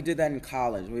did that. We did that in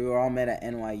college. We were all met at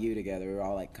NYU together. We were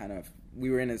all like kind of we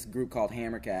were in this group called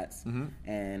Hammercats,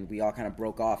 and we all kind of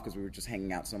broke off because we were just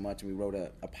hanging out so much, and we wrote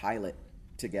a pilot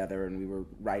together, and we were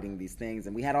writing these things,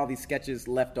 and we had all these sketches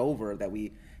left over that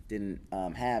we didn't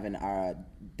have, and our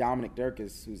Dominic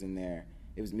Durkis, who's in there,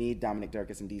 it was me, Dominic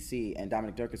Durkis, and DC, and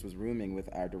Dominic Durkis was rooming with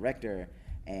our director,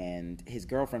 and his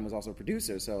girlfriend was also a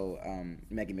producer, so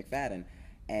Maggie McFadden,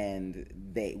 and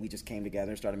we just came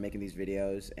together and started making these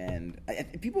videos, and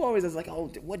people always was like, oh,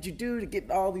 what'd you do to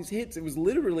get all these hits? It was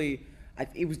literally,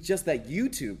 it was just that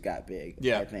YouTube got big,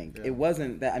 I think. It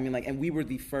wasn't that, I mean, like, and we were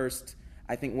the first,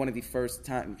 I think one of the first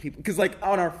time people, because like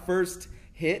on our first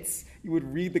hits, you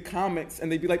would read the comments and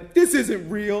they'd be like, this isn't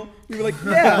real. We were like,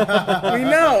 yeah, we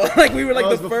know. Like we were like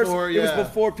the first, it was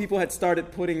before people had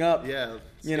started putting up,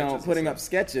 putting up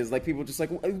sketches. Like people just like,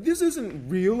 this isn't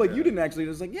real. Like you didn't actually, it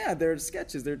was like, yeah, they're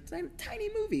sketches. They're tiny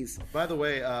movies. By the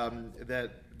way,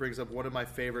 that brings up one of my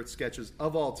favorite sketches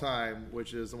of all time,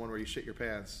 which is the one where you shit your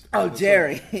pants. Oh,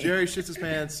 Jerry. Jerry shits his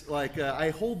pants. Like,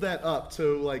 I hold that up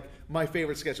to, like, my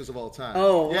favorite sketches of all time.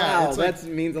 Oh, wow. That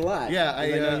means a lot. Yeah,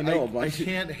 I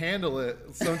can't handle it.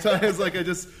 Sometimes, like,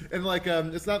 it's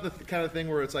not the kind of thing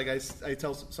where it's like I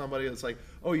tell somebody, it's like,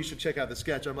 oh, you should check out the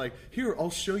sketch. I'm like, here,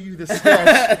 I'll show you the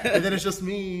sketch. And then it's just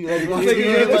me, like,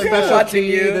 watching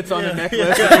you. That's on the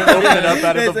necklace. You open it up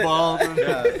out of the ball.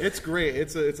 Yeah, it's great.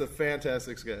 It's a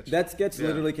fantastic sketch. That sketch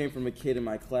literally came from a kid in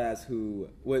my class who,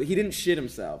 he didn't shit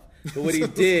himself, but what he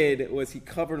did was he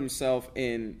covered himself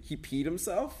he peed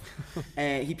himself,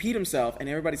 and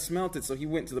everybody smelled it, so he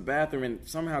went to the bathroom and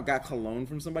somehow got cologne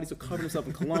from somebody, so covered himself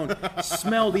in cologne,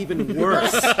 smelled even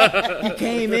worse. He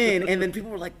came in, and then people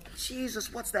were like,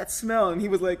 Jesus, what's that smell? And he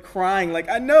was like crying, like,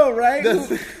 I know, right?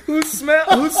 Who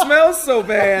smells so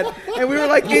bad? And we were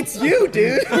like, it's you,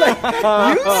 dude. Like,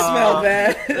 you smell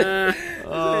bad.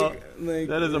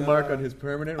 That is a mark on his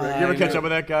permanent. Right? You ever catch up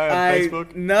with that guy on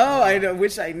Facebook? No, I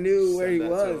wish I knew where he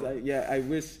was.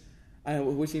 I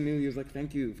wish he knew. He was like,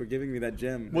 thank you for giving me that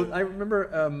gem. Well, I remember,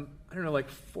 I don't know, like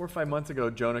 4 or 5 months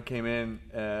ago, Jonah came in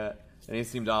and he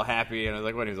seemed all happy, and I was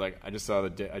like, what? He was like, I just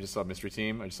saw Mystery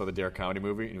Team. I just saw the Dare comedy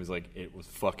movie, and he was like, it was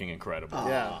fucking incredible.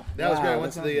 Yeah, that was great. I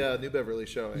went to the New Beverly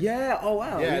showing. Yeah. Oh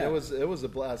wow. Yeah, it was a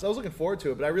blast. I was looking forward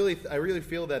to it, but I really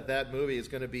feel that movie is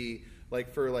going to be.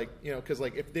 Like for because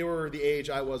like if they were the age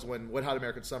I was when Wet Hot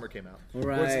American Summer came out,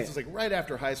 right? It was like right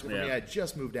after high school for me. I had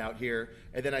just moved out here,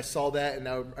 and then I saw that, and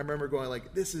I remember going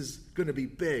like, "This is going to be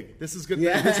big. This is good.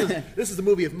 This is the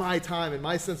movie of my time and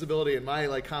my sensibility and my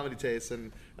like comedy tastes,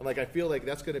 and like I feel like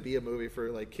that's going to be a movie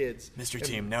for like kids." Mystery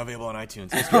Team now available on iTunes.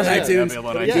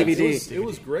 DVD. It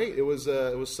was great. It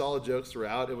was solid jokes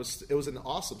throughout. It was an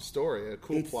awesome story, a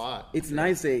cool plot. It's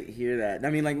nice to hear that. I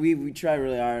mean, like we try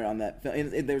really hard on that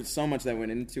film. There's so much that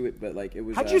went into it, but like it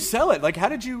was. How'd you sell it? Like, how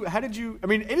did you? I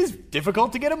mean, it is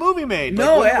difficult to get a movie made.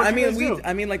 No, like,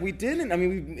 we didn't. I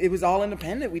mean, it was all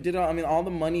independent. We did all the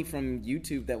money from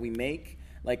YouTube that we make,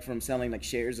 like from selling like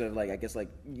shares of like, I guess like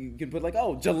you can put like,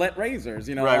 oh, Gillette razors,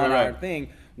 on our thing.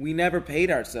 We never paid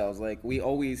ourselves. Like we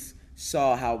always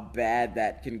saw how bad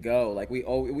that can go. Like we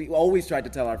always tried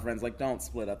to tell our friends like, don't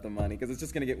split up the money because it's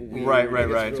just gonna get weird.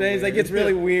 Right. It gets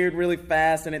really weird really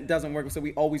fast and it doesn't work. So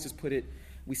we always just put it.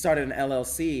 We started an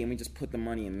LLC and we just put the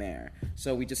money in there.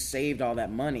 So we just saved all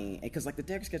that money because like the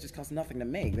Derek sketches cost nothing to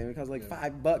make. They cost like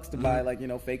 $5 to buy like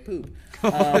fake poop.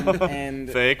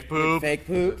 And fake poop.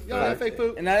 Y'all got fake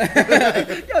poop. And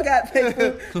y'all got fake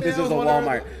poop. This was a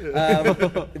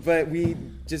Walmart. But we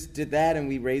just did that and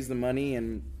we raised the money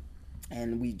and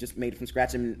we just made it from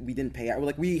scratch and we didn't pay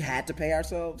we had to pay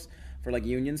ourselves for like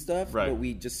union stuff, but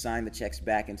we just signed the checks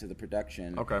back into the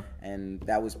production. Okay. And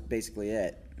that was basically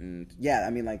it. And yeah,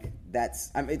 I mean, like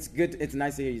it's good. It's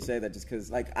nice to hear you say that, just because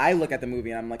like I look at the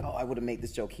movie and I'm like, oh, I would have made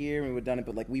this joke here and we would have done it,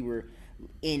 but like we were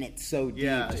in it so deep,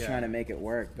 trying to make it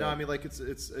work. But. No, I mean, like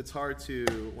it's hard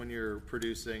to when you're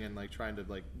producing and like trying to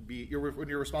like when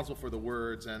you're responsible for the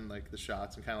words and like the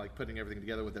shots and kind of like putting everything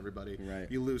together with everybody.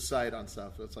 Right. You lose sight on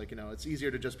stuff. So it's like it's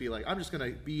easier to just be like, I'm just gonna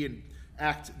be in.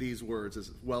 Act these words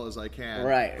as well as I can.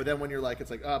 Right. But then when you're like,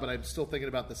 it's like, but I'm still thinking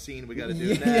about the scene we got to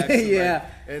do next.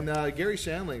 And Gary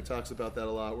Shandling talks about that a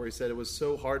lot, where he said it was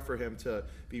so hard for him to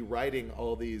be writing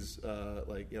all these,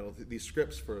 these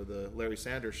scripts for the Larry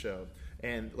Sanders Show.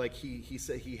 And like he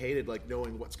said he hated like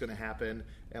knowing what's going to happen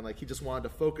and like he just wanted to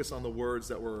focus on the words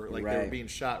that were like they were being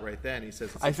shot right then. He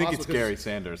says, I think it's Gary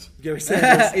Sanders. Gary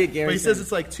Sanders. Gary But he says Sanders.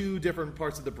 it's like two different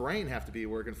parts of the brain have to be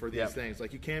working for these things.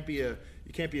 Like you can't be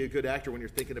a good actor when you're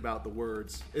thinking about the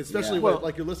words, especially when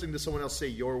like you're listening to someone else say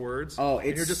your words. Oh,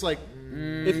 and you're just like,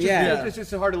 It's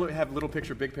just hard to have little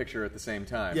picture, big picture at the same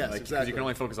time. Yes, like, exactly. You can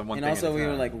only focus on one And thing. also, at a we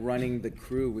were time. like running the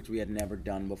crew, which we had never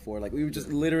done before. Like we were just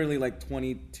literally like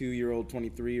 22-year-old,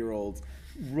 23-year-olds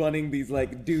running these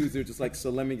like dudes. They're just like, so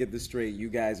let me get this straight. You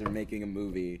guys are making a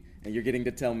movie, and you're getting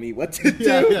to tell me what to do.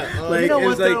 Like, you know it what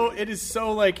was like, though? It is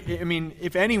so like. I mean,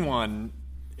 if anyone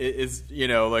is,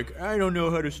 like, I don't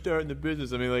know how to start in the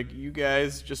business. I mean, like, you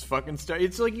guys just fucking start.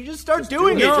 It's like you just start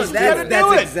doing it. No, Just gotta do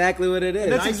that's it. exactly what it is.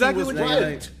 That's exactly what Like,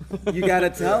 you did. you gotta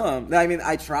tell them. I mean,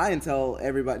 I try and tell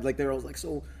everybody. Like they're always like,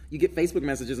 so you get Facebook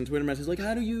messages and Twitter messages like,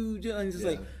 how do you do? And it's just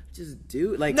like, just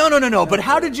do it. Like No. But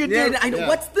how did you do? Yeah, I know.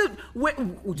 What's the where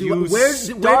You does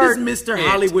start Mr. it.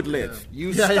 Hollywood live? You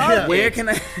Yeah, start. yeah. Where can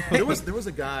I? there was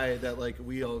a guy that like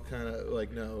we all kind of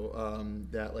like know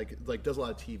that like does a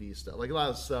lot of TV stuff, like a lot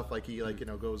of stuff like he like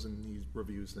goes and he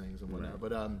reviews things and whatnot.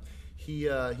 But he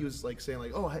was like saying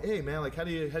like, oh hey man, like how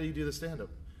do you do the stand up?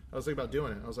 I was thinking about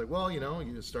doing it. I was like, well, you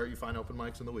find open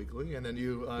mics in the weekly, and then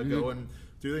you go and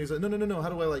do things. Like, no. How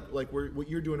do I like what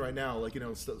you're doing right now? Like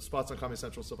spots on Comedy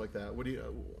Central, stuff like that. What do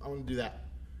you? I want to do that.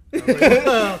 I was like,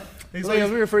 he's Well, like,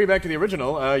 let me refer you back to the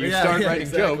original. You start writing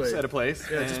exactly. jokes at a place.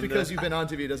 Yeah, just and, because you've been on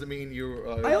TV doesn't mean you're.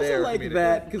 I also there like comedically.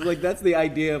 that because like that's the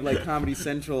idea of like Comedy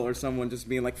Central or someone just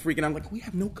being like freaking out like we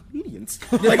have no comedians.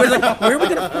 Like, we're like where are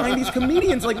we gonna find these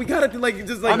comedians? Like we gotta like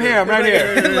just like I'm here, I'm right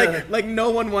here. like no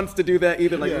one wants to do that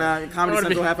either. Like nah, Comedy wanna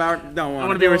Central be- half hour. Don't I want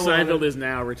want to be where Seinfeld is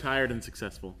now, retired and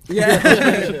successful.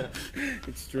 Yeah,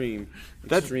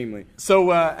 extremely. So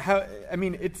how? I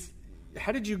mean,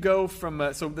 how did you go from?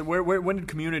 When did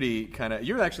Community kind of?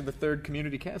 You're actually the third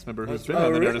Community cast member who's been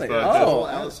on the really? Nerdist podcast. Oh,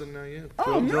 Allison, you.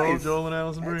 Oh, nice. Joel and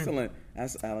Allison Breen. Excellent.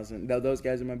 That's Allison. Those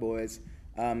guys are my boys.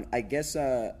 I guess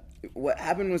what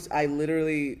happened was I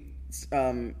literally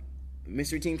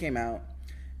Mystery Team came out,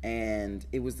 and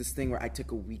it was this thing where I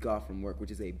took a week off from work,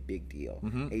 which is a big deal.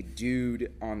 A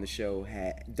dude on the show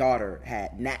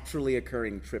had naturally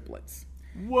occurring triplets.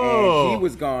 Whoa. And he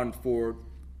was gone for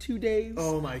 2 days.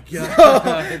 Oh my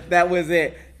god. That was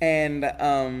it. And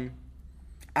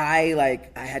I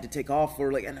had to take off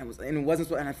for and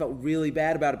I felt really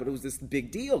bad about it, but it was this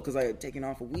big deal because I had taken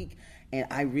off a week, and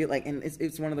I really and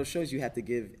it's one of those shows you have to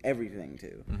give everything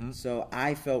to. So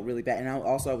I felt really bad, and I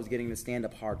was getting to stand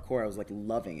up hardcore. I was like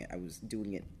loving it. I was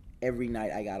doing it every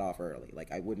night. I got off early.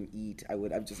 Like I wouldn't eat. I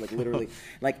would just like literally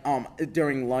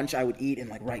during lunch I would eat and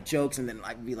like write jokes, and then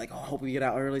I'd be like, oh, I hope we get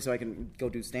out early so I can go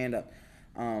do stand up.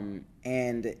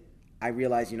 And I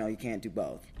realized, you can't do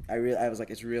both. I was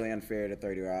like, it's really unfair to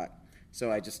 30 Rock.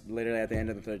 So I just literally at the end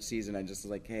of the third season, I just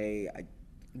was like, hey, I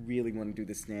really want to do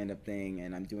this stand-up thing,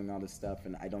 and I'm doing all this stuff,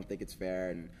 and I don't think it's fair.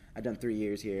 And I've done 3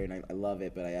 years here, and I love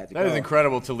it, but I had to go. That is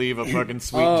incredible to leave a fucking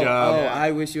sweet Oh, job.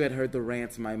 I wish you had heard the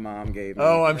rants my mom gave me.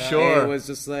 Oh, I'm sure. It was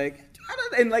just like,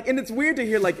 and it's weird to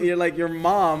hear your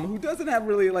mom, who doesn't have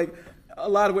really a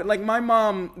lot of it. My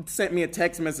mom sent me a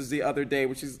text message the other day,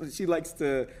 which she likes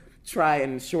to try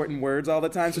and shorten words all the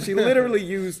time. So she literally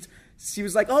she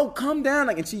was like, oh, calm down.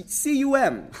 And she,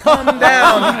 C-U-M, calm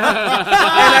down.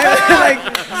 And I was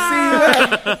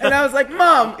C-U-M. And I was like,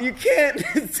 Mom, you can't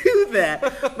do that.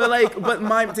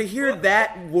 But to hear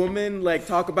that woman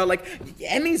talk about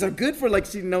Emmys are good for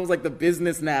she knows the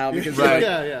business now because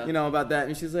about that.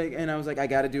 And she's like, and I was like, I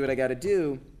got to do what I got to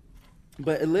do.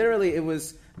 But it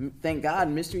was, thank God,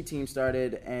 Mystery Team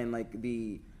started, and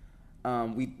they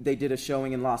did a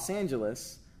showing in Los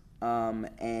Angeles,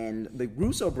 and the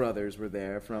Russo brothers were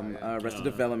there from Arrested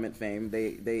Development fame.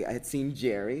 I had seen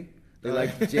Jerry. They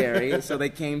liked Jerry, so they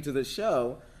came to the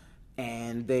show,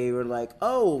 and they were like,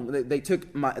 oh, they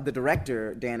took the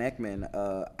director, Dan Ekman,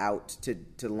 out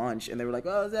to lunch, and they were like,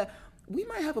 oh, we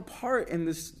might have a part in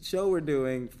this show we're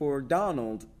doing for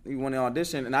Donald. You want to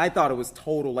audition? And I thought it was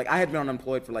total. I had been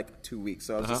unemployed for 2 weeks,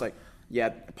 so I was just like, yeah,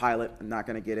 pilot, I'm not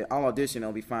going to get it. I'll audition,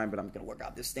 it'll be fine, but I'm going to work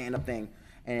out this stand-up thing.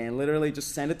 And literally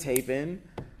just send a tape in.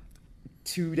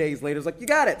 2 days later, it's like, you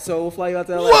got it, so we'll fly you out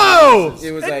to LA. Whoa!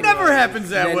 It was It never happens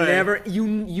that way. Never, you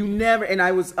never, and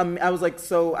I was like,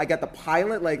 so I got the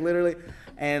pilot, literally,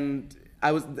 and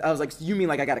I was like, you mean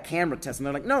I got a camera test? And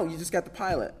they're like, no, you just got the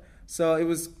pilot. So it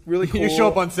was really cool. You show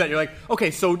up on set, you're like,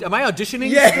 okay, so am I auditioning?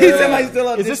 Yes, am I still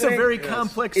auditioning? Is this a very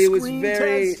complex It was screen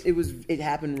very, test? it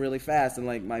happened really fast, and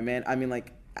my man,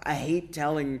 I hate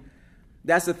telling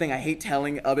That's the thing. I hate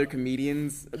telling other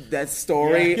comedians that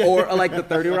story or like the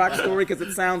 30 Rock story because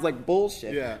it sounds like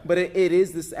bullshit. Yeah. But it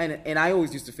is this, and I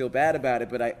always used to feel bad about it,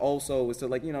 but I also was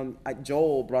like,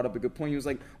 Joel brought up a good point. He was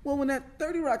like, well, when that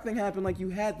 30 Rock thing happened, like you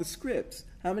had the scripts.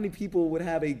 How many people would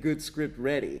have a good script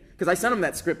ready? Because I sent him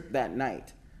that script that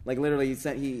night. Like literally,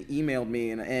 he emailed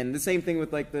me, and the same thing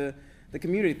with like the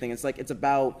community thing. It's like it's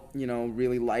about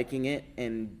really liking it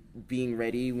and being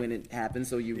ready when it happens.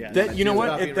 So you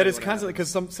that is constantly because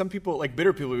some people like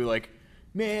bitter people will be like,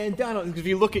 man, Donald. Because if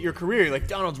you look at your career, you're like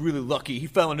Donald's really lucky. He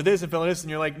fell into this and fell into this, and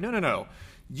you're like, no.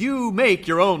 You make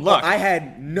your own luck. I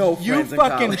had no friends You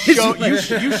fucking in college.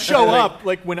 you show up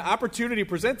like when opportunity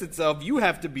presents itself. You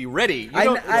have to be ready.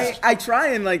 I try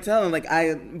and like tell them like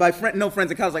no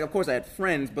friends in college. Like of course I had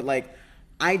friends, but like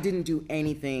I didn't do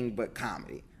anything but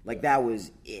comedy. Like that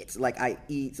was it. Like I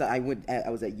was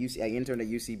at UC. I interned at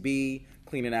UCB,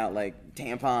 cleaning out like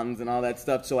tampons and all that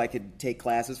stuff, so I could take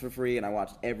classes for free. And I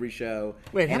watched every show.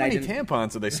 Wait, how many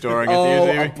tampons are they storing at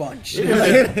the UCB? A bunch.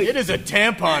 It is a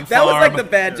tampon farm. That was like the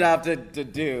bad job to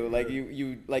do. Like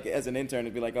you like as an intern,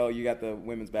 it'd be like, oh, you got the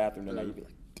women's bathroom tonight. You'd be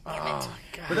like, damn it.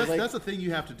 But that's the thing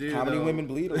you have to do. Comedy women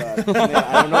bleed a lot.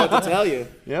 I don't know what to tell you.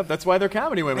 Yep, that's why they're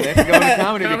comedy women. They have to go into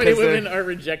comedy. Comedy women are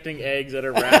rejecting eggs at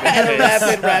a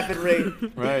rapid rate.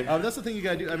 Right. That's the thing you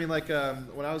gotta do. I mean, like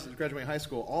when I was graduating high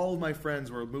school, all of my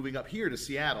friends were moving up here to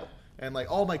Seattle, and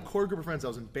like all my core group of friends I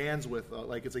was in bands with,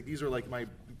 like it's like these are like my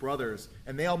brothers,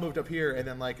 and they all moved up here, and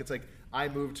then like it's like I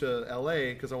moved to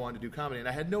LA because I wanted to do comedy, and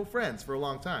I had no friends for a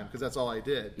long time because that's all I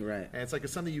did. Right. And it's like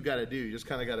it's something you got to do. You just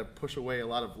kind of got to push away a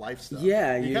lot of life stuff.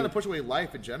 Yeah. You kind of push away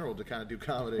life in general to kind of do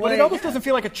comedy. Well, it almost doesn't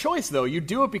feel like a choice though. You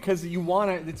do it because you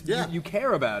want to. You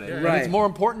care about it. Yeah. And Right. it's more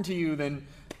important to you than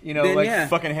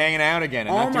fucking hanging out again.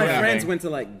 And all not my doing friends anything. went to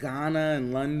like Ghana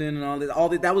and London and all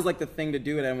this. That was like the thing to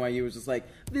do at NYU. Was just like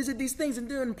visit these things and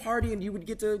do and party, and you would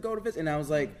get to go to visit. And I was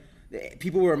like,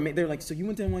 people were they're like, so you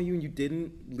went to NYU and you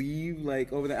didn't leave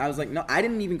like over there? I was like, no, I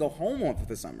didn't even go home for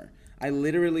the summer. I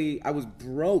was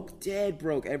broke, dead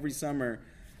broke every summer,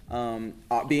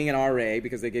 being an RA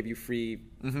because they give you free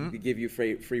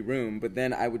room. But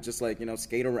then I would just like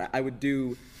skate around. I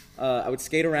would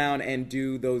skate around and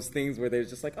do those things where there's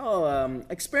just like,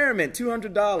 experiment,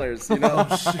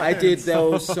 $200. I did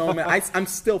those so many. I'm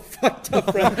still fucked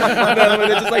up from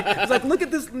it's like, look at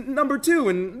this number 2,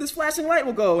 and this flashing light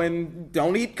will go, and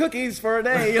don't eat cookies for a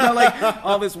day. Like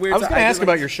all this weird. I was going to ask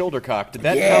about your shoulder cock. Did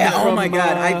that come from? Oh my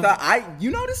god! I thought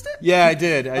you noticed it. Yeah, I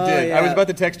did. Yeah. I was about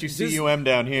to text you CUM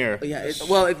down here. Yeah.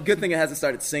 Good thing it hasn't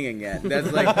started singing yet.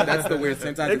 That's the weird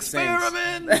thing. Sometimes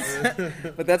Experiment. It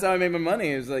sings. But that's how I made my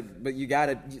money. It was like. But you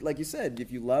gotta, like you said,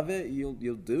 if you love it, you'll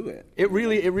do it. It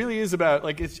really is about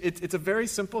like it's a very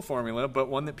simple formula, but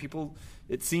one that people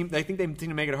I think they seem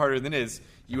to make it harder than it is.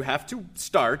 You have to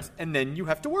start and then you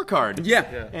have to work hard.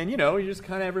 Yeah. And you just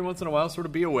kind of every once in a while sort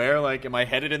of be aware, like, am I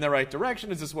headed in the right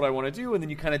direction? Is this what I want to do? And then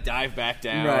you kind of dive back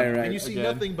down. Right. And you see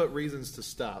nothing but reasons to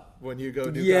stop when you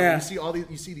go do comedy.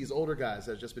 You see these older guys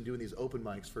that have just been doing these open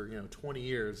mics for 20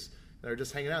 years. They're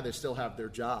just hanging out. They still have their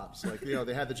jobs. Like,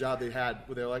 they had the job they had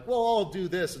where they're like, well, I'll do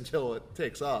this until it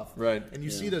takes off. Right. And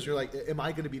you see this, you're like, am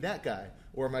I going to be that guy?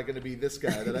 Or am I going to be this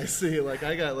guy that I see? Like,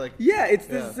 I got like... Yeah, it's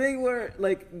this thing where,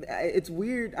 like, it's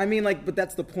weird. I mean, like, but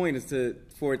that's the point is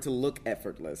for it to look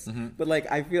effortless. Mm-hmm. But, like,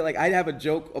 I feel like I have a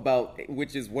joke about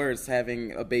which is worse,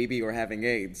 having a baby or having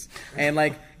AIDS. And,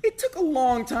 like, it took a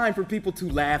long time for people to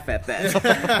laugh at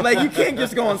that. Like, you can't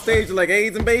just go on stage and, like,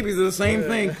 AIDS and babies are the same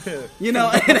thing,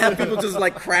 and have people just,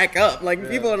 like, crack up. Like,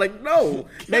 people are like, no,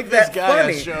 make that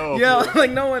funny.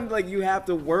 Like, no one, like, you have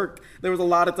to work. There was a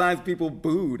lot of times people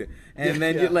booed. And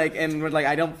then you're like, and we're like,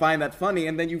 I don't find that funny.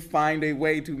 And then you find a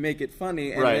way to make it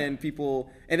funny. And then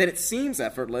then it seems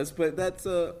effortless, but that's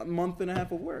a month and a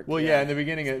half of work. Well, in the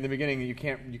beginning, you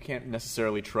can't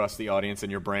necessarily trust the audience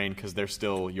in your brain because they're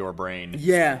still your brain.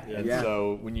 Yeah. And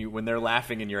so when they're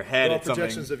laughing in your head, it's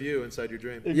projections something. of you inside your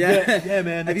dream. Yeah,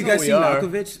 man. Have you guys seen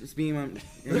Malkovich? It's being on.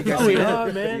 That's all we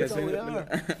are, man. That's all we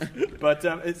are. But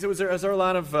is there a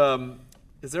lot of?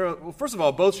 First of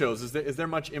all, both shows, is there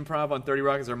much improv on 30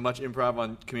 Rock? Is there much improv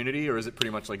on Community? Or is it pretty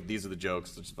much like these are the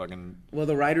jokes? It's fucking... Well,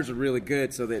 the writers are really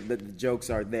good, so the jokes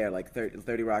are there. Like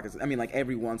 30 Rock is... I mean, like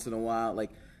every once in a while,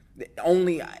 like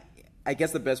I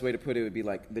guess the best way to put it would be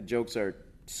like the jokes are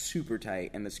super tight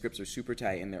and the scripts are super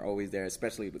tight and they're always there,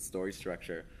 especially with story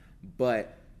structure.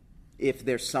 But if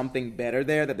there's something better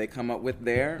there that they come up with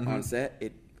there on set,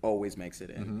 it always makes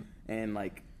it in. Mm-hmm. And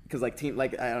like... Because I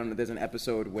don't know, there's an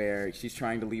episode where she's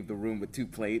trying to leave the room with 2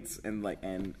 plates and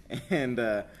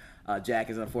Jack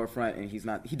is in the forefront, and he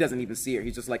doesn't even see her.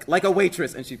 He's just like a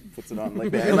waitress, and she puts it on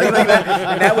like that, like that.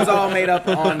 And that was all made up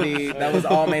on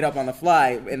the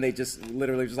fly, and they just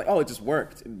literally just like, oh, it just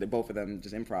worked. Both of them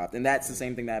just improv, and that's the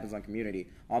same thing that happens on Community.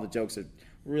 All the jokes are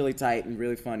really tight and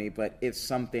really funny, but if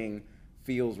something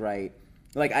feels right,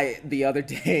 like the other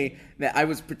day, that I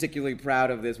was particularly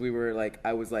proud of this.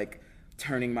 I was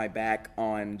turning my back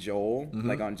on Joel,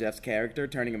 like on Jeff's character,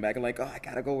 turning him back and like, oh, I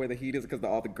gotta go where the heat is, because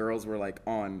all the girls were like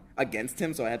on against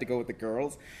him, so I had to go with the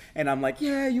girls. And I'm like,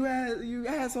 yeah, you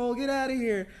asshole, get out of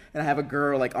here. And I have a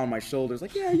girl like on my shoulders,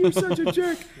 like, yeah, you're such a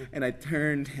jerk. And I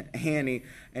turned Hanny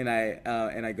and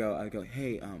I go,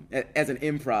 hey, as an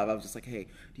improv, I was just like, hey,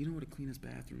 do you know what a cleanest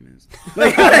bathroom is?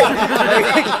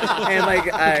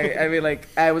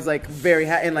 I was like very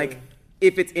happy, and like,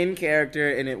 if it's in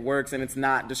character and it works and it's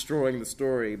not destroying the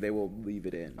story, they will leave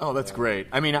it in. Oh, that's great.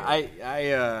 I mean,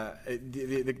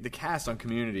 the cast on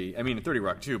Community, I mean, 30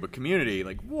 Rock too, but Community,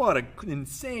 like, what an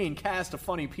insane cast of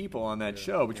funny people on that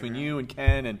show, between you and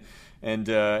Ken and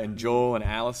Joel and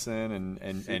Allison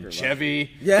and Chevy.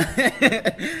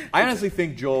 Yeah. I honestly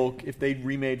think Joel, if they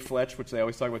remade Fletch, which they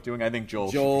always talk about doing, I think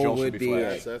Joel should be Fletch.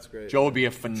 Yes, that's great. Joel would be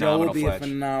a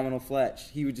phenomenal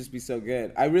Fletch. He would just be so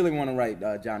good. I really want to write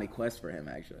Johnny Quest for him,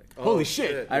 actually. Holy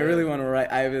shit. I really want to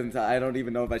write. I don't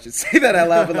even know if I should say that out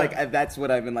loud, but like that's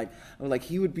what I've been like. I'm like,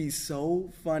 he would be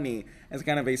so funny as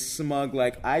kind of a smug,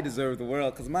 like, I deserve the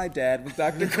world because my dad was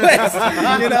Dr. Quest,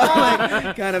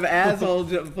 like kind of asshole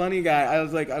funny guy. I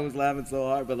was laughing so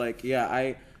hard, but like, yeah,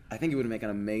 I think he would make an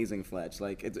amazing Fletch.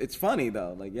 Like, it's funny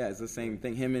though. Like, yeah, it's the same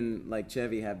thing. Him and like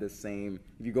Chevy have the same.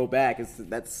 If you go back, it's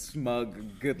that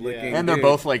smug, good looking. Yeah. And they're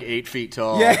both like 8 feet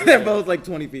tall. Yeah, they're both like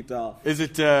 20 feet tall. Is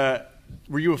it?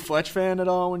 Were you a Fletch fan at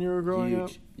all when you were growing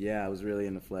up? Yeah, I was really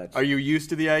into Fletch. Are you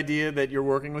used to the idea that you're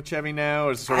working with Chevy now,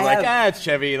 or is it sort of it's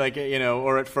Chevy, like, you know,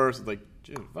 or at first it's like,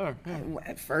 fuck.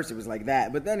 At first it was like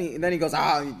that, but then he goes,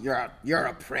 oh, you're a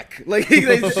prick, like,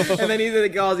 and then he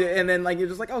calls you, and then like you're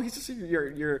just like, oh, he's just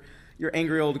your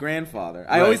angry old grandfather.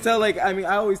 I always tell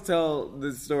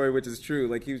this story, which is true.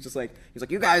 Like, he's like,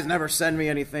 you guys never send me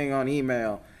anything on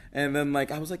email. And then,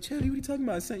 like, I was like, Chevy, what are you talking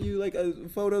about? I sent you, like, a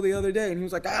photo the other day. And he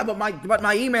was like, but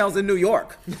my email's in New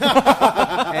York.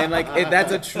 And, like,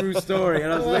 that's a true story.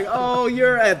 And I was like, oh,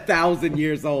 you're 1,000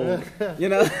 years old. You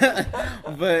know?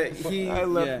 But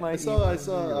I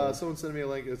saw someone send me a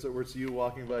link where it's you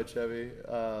walking by Chevy,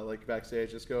 like,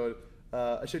 backstage, just going,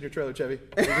 I showed your trailer, Chevy.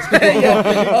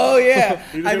 Oh, yeah.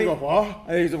 I mean, go,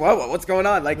 what? He's like, what's going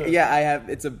on? Like, yeah,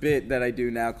 it's a bit that I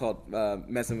do now called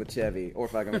Messing with Chevy or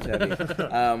Fucking with Chevy,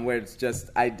 where it's just,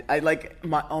 I like,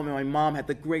 my mom had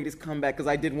the greatest comeback, because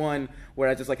I did one where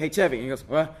I just like, hey, Chevy. And he goes,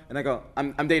 what? And I go,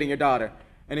 I'm dating your daughter.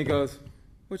 And he goes,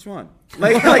 which one?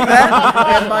 Like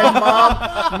that. And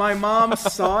my mom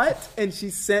saw it, and she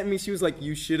sent me, she was like,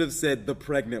 you should have said the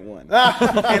pregnant one. And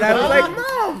I was like,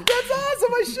 Mom, that's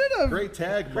awesome, I should have. Great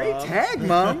tag, Mom. Great tag,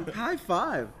 Mom. High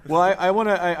five. Well,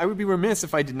 I would be remiss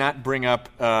if I did not bring up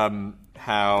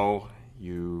how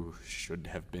you should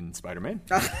have been Spider-Man.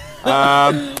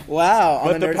 Wow.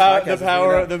 But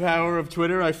the power of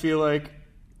Twitter, I feel like,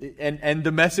 and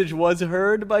the message was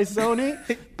heard by Sony.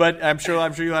 But I'm sure a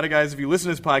lot of guys, if you listen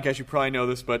to this podcast, you probably know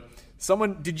this, but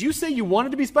did you say you wanted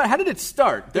to be Spider? How did it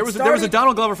start? There was a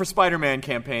Donald Glover for Spider-Man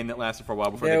campaign that lasted for a while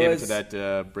before they gave it to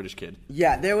that British kid.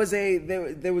 Yeah, there was a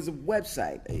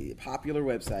website, a popular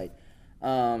website,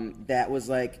 that was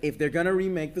like, if they're gonna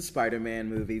remake the Spider-Man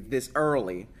movie this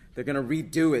early, they're gonna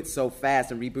redo it so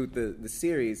fast and reboot the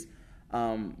series.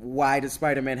 Why does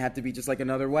Spider-Man have to be just like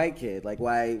another white kid? Like,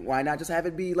 why not just have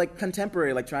it be like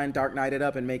contemporary? Like, try and Dark Knight it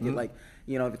up and make it like,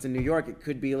 you know, if it's in New York, it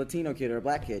could be a Latino kid or a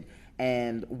black kid.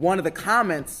 And one of the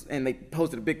comments, and they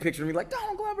posted a big picture of me, like,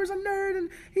 Donald Glover's a nerd,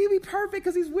 and he'd be perfect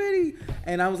because he's witty.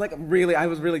 And I was like, I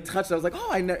was really touched. I was like,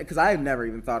 oh, because I had never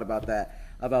even thought about that.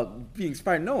 About being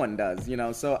Spider-Man. No one does, you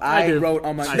know. So I wrote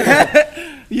on my...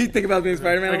 You think about being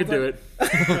Spider-Man? I could do it.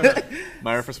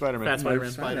 Myra for Spider-Man. Fat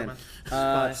Spider-Man.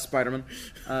 Spider-Man.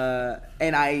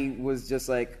 And I was just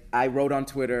like, I wrote on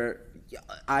Twitter,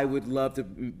 I would love to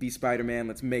be Spider-Man.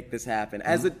 Let's make this happen.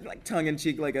 As a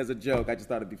tongue-in-cheek, like as a joke. I just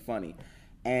thought it'd be funny.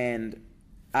 And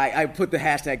I put the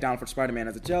hashtag down for Spider-Man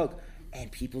as a joke,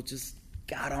 and people just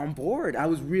got on board. I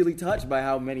was really touched by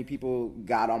how many people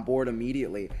got on board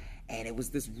immediately. And it was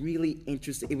this really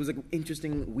interesting. It was an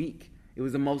interesting week. It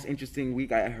was the most interesting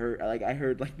week I heard. Like, I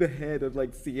heard like the head of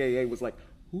like CAA was like,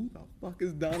 "Who the fuck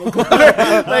is Donald Glover?"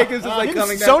 Like, it's just like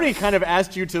coming down. Sony kind of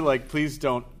asked you to like, please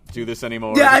don't do this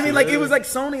anymore. Yeah, I mean, like it was like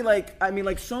Sony. Like, I mean,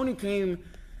 like Sony came,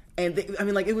 and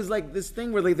it was like this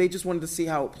thing where they just wanted to see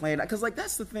how it played out. Because like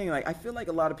that's the thing. Like, I feel like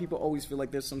a lot of people always feel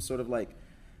like there's some sort of like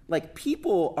like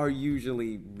people are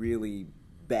usually really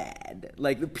bad.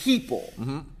 Like the people.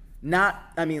 Not,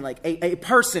 I mean, like, a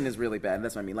person is really bad.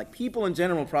 That's what I mean. Like, people in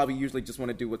general probably usually just want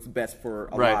to do what's best for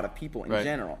a lot of people in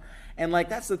general. And, like,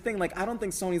 that's the thing. Like, I don't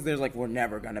think Sony's there's like, we're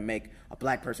never going to make a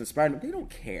black person Spider-Man. They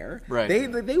don't care. Right.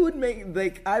 They would make,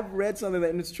 like, I've read something that,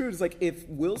 and it's true. It's like, if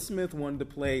Will Smith wanted to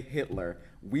play Hitler,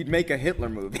 we'd make a Hitler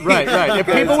movie. Right.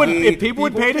 If people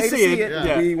would pay to see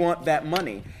it, we want that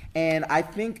money. And I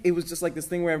think it was just like this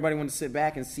thing where everybody wanted to sit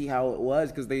back and see how it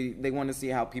was because they wanted to see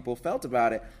how people felt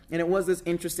about it. And it was this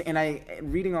interesting, and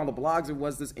reading all the blogs, it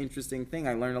was this interesting thing.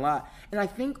 I learned a lot. And I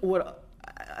think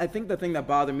the thing that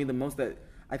bothered me the most, that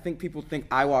I think people think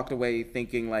I walked away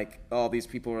thinking like, oh, these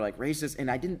people were like racist.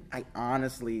 And I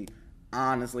honestly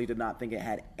did not think it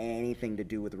had anything to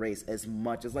do with race as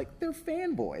much as like they're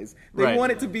fanboys. They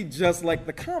want it to be just like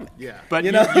the comic. Yeah, but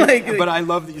but I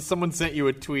love that someone sent you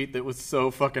a tweet that was so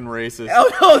fucking racist.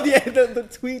 Oh no, yeah, the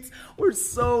tweets were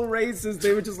so racist.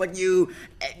 They were just like you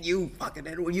fucking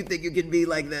Edward. You think you can be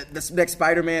like the next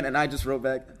Spider-Man? And I just wrote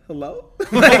back, hello.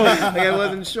 like I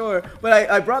wasn't sure, but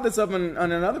I brought this up on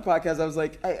another podcast. I was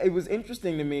like, it was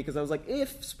interesting to me because I was like,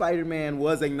 if Spider-Man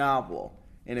was a novel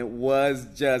and it was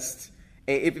just.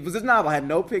 If it was a novel, I had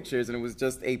no pictures, and it was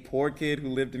just a poor kid who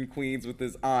lived in Queens with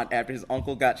his aunt after his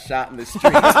uncle got shot in the street. You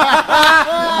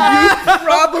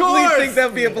probably think that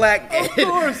would be a black kid. Of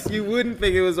course. You wouldn't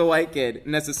think it was a white kid,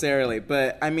 necessarily.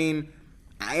 But, I mean...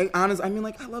 I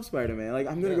love Spider-Man. Like,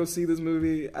 I'm gonna go see this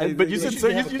movie. But you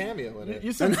said have a cameo in it.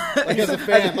 You said like as a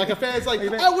fan, like a fan's like,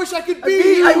 I wish I could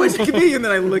be. I wish I could be, and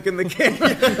then I look in the camera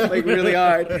like really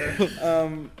hard.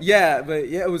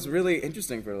 It was really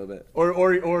interesting for a little bit.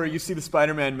 Or you see the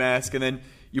Spider-Man mask, and then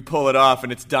you pull it off,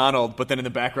 and it's Donald, but then in the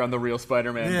background the real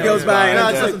Spider-Man goes by.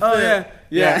 And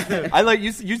yeah. I like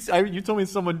you told me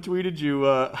someone tweeted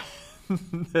you.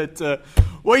 That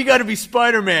well, you got to be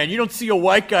Spider-Man. You don't see a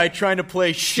white guy trying to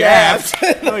play Shaft.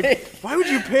 Like, why would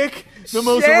you pick the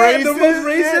most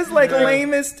racist,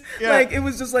 lamest? Like, it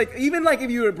was just like, even like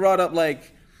if you had brought up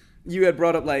like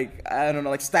I don't know,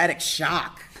 like Static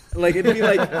Shock. Like it'd be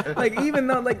like even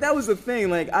though like that was the thing.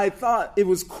 Like I thought it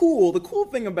was cool. The cool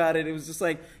thing about it was just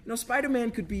like,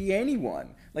 Spider-Man could be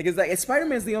anyone. Like it's like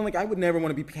Spider-Man's the only. Like, I would never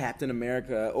want to be Captain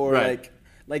America or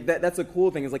Like that's a cool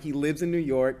thing. Is like he lives in New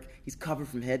York. He's covered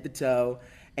from head to toe,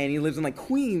 and he lives in like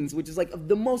Queens, which is like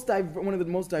one of the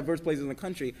most diverse places in the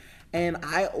country. And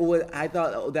I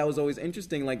thought that was always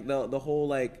interesting. Like the whole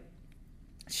like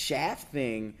Shaft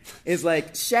thing is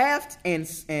like Shaft and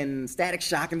Static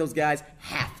Shock and those guys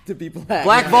have to be black.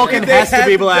 Black Vulcan has to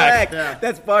be black. Yeah.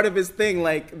 That's part of his thing.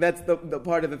 Like that's the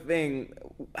part of the thing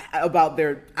about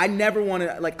their. I never want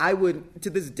to like. I would to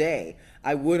this day.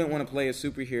 I wouldn't want to play a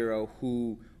superhero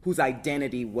whose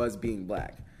identity was being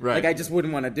black. Right. Like, I just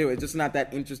wouldn't want to do it. It's just not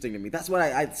that interesting to me. That's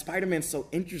why Spider-Man's so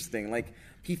interesting. Like,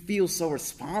 he feels so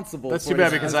responsible. That's too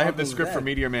bad because I have the script for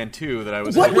Meteor Man 2 that I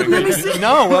was What? Let me see.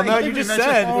 No, you just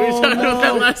said. We talked about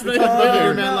that last night.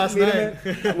 Meteor Man last night.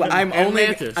 Well, I'm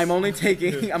only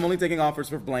taking offers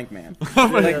for Blank Man.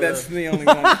 Like that's the only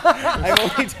one. I'm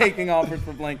only taking offers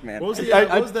for Blank Man. What was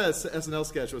that SNL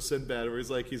sketch with Sinbad where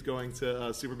he's going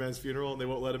to Superman's funeral and they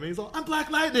won't let him in? He's like, I'm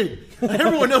Black Lightning.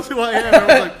 Everyone knows who I am. I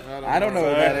was like, I don't know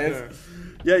who that is.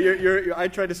 Yeah, I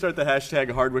tried to start the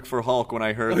hashtag Hardwick for Hulk when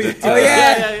I heard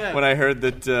when I heard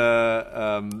that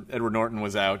Edward Norton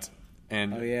was out,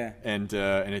 and and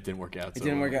it didn't work out. It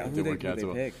didn't work out. Who did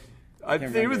they pick? I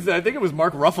think it was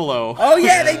Mark Ruffalo. Oh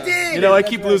yeah, they did. I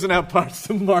keep losing out parts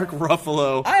to Mark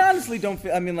Ruffalo. I honestly don't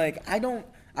feel. I mean, like I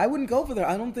wouldn't go for that.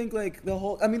 I don't think like the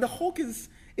Hulk. I mean, the Hulk is.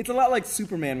 It's a lot like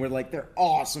Superman, where like they're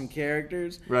awesome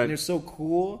characters and they're so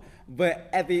cool. But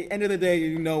at the end of the day,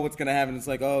 you know what's gonna happen. It's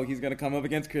like, oh, he's gonna come up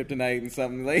against Kryptonite and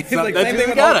something. Like, it's like same thing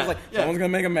with Hulk. Like, someone's gonna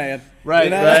make him mad. Right.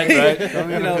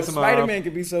 Spider-Man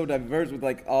could be so diverse with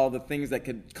like all the things that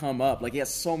could come up. Like he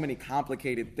has so many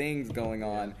complicated things going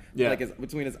on. Yeah. Like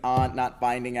between his aunt not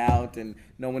finding out, and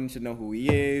no one should know who he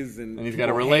is, and he's got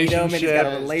a relationship.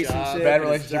 Bad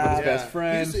relationship with his best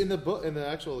friend. In the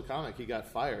actual comic, he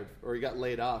got fired or he got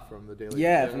laid off from the Daily.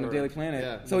 From the Daily Planet.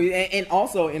 Yeah. So and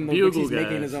also in the Bugle he's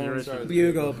making his own.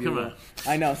 Bugle. Come on.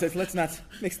 I know. So let's not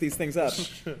mix these things up.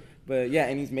 But yeah,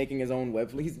 and he's making his own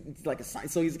web. He's like a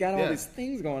science. So he's got all these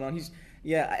things going on. As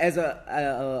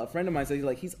a friend of mine said,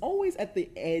 he's always at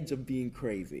the edge of being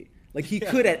crazy. Like he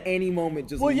could at any moment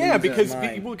just. Well, yeah, because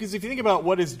if you think about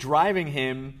what is driving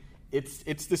him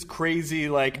it's this crazy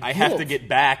like I have to get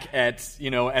back at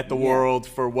the world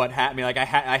for what happened. I mean, like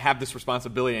I have this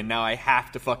responsibility and now I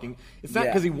have to fucking. It's not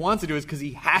because he wants to do it; it's because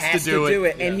he has to do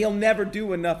it. And he'll never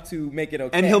do enough to make it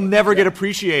okay. And he'll never get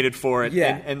appreciated for it.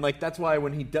 Yeah. And like that's why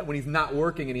when he's not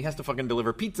working and he has to fucking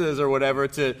deliver pizzas or whatever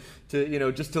to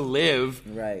just to live.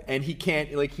 Right. And he can't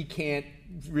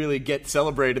really get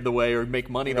celebrated the way or make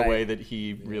money the way that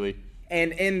he really.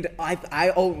 And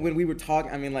when we were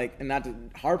talking, I mean, like, and not to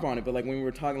harp on it, but like when we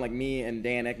were talking, like me and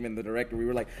Dan Ekman, the director, we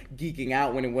were like geeking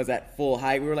out when it was at full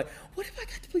height. We were like, what if I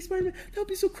got to play Spider-Man? That would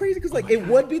be so crazy because like it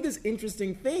would be this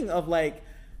interesting thing of like,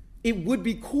 it would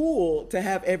be cool to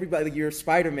have everybody, like, you're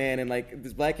Spider-Man and like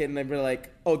this black kid, and they're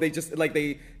like, oh, they just like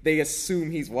they assume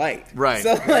he's white, right?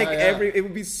 So like it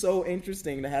would be so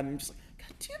interesting to have him just like,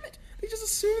 God damn it. They just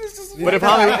assume it's just. But if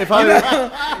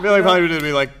Hollywood would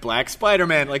be like Black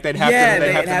Spider-Man, like they'd have to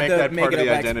make that part of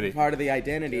the identity. Part of the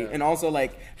identity, and also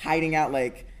like hiding out,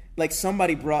 like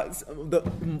somebody brought the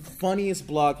funniest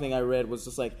blog thing I read was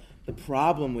just like the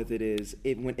problem with it is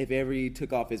if ever he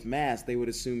took off his mask, they would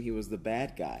assume he was the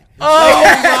bad guy. Oh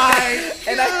my!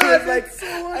 And I was like,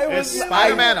 is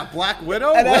Spider-Man a Black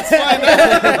Widow? Let's find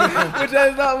out. Which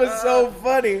I thought was so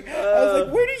funny. I was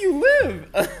like, where do you live?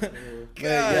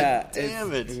 God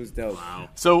damn it. It was dope. Wow.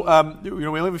 So, we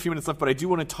only have a few minutes left, but I do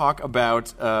want to talk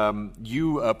about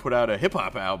you put out a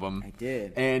hip-hop album. I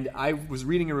did. And I was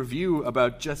reading a review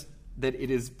about just that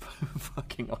it is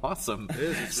fucking awesome. It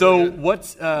is. So,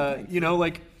 what's, was that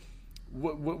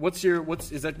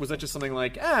just something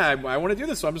like, I want to do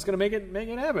this, so I'm just going to make it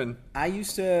happen?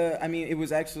 It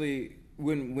was actually...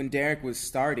 When Derek was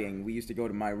starting, we used to go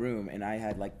to my room, and I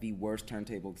had like the worst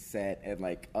turntable set and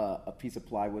like a piece of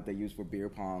plywood they used for beer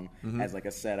pong as like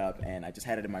a setup, and I just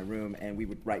had it in my room, and we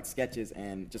would write sketches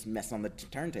and just mess on the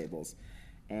turntables.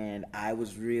 And it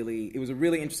was a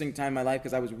really interesting time in my life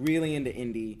because I was really into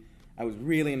indie. I was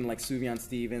really into like Sufjan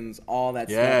Stevens, all that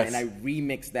stuff, and I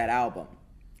remixed that album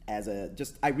I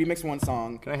remixed one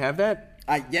song. Can I have that?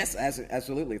 Yes,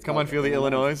 absolutely. It's Come on, Feel the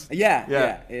Illinois.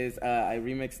 Yeah. I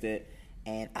remixed it.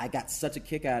 And I got such a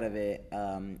kick out of it.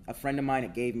 A friend of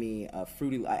mine gave me a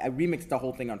Fruity. I remixed the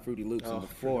whole thing on Fruity Loops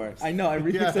before. I know I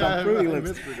remixed it on Fruity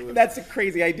Loops. That's a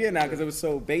crazy idea now because it was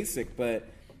so basic. But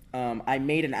I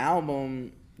made an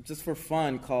album just for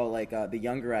fun called like The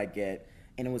Younger I Get,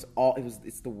 and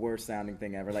it's the worst sounding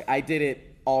thing ever. Like I did it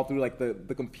all through like the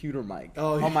computer mic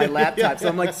on my laptop, so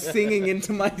I'm like singing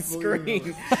into my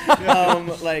screen.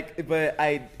 But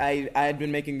I had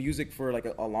been making music for like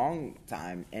a long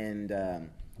time, and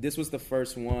this was the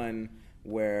first one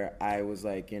where I was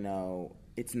like,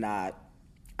 it's not.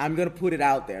 I'm gonna put it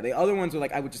out there. The other ones were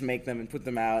like I would just make them and put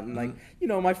them out, and like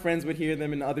my friends would hear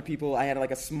them, and other people. I had like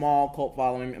a small cult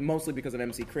following, mostly because of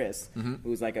MC Chris,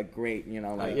 who's like a great, we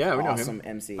know awesome him.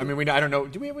 MC. I mean, I don't know.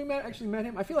 We actually met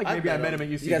him? I feel like maybe I met him at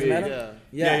UCB. You guys met him?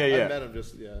 Yeah. I met him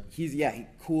He's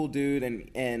cool dude,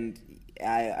 and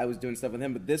I was doing stuff with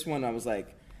him. But this one, I was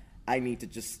like, I need to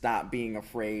just stop being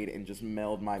afraid and just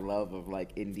meld my love of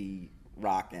like indie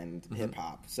rock and hip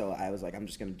hop. So I was like, I'm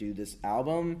just gonna do this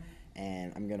album.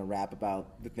 And I'm going to rap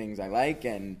about the things I like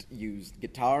and use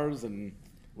guitars and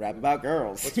rap about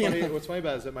girls. What's funny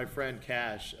about it is that my friend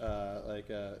Cash,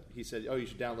 he said, you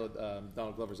should download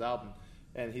Donald Glover's album.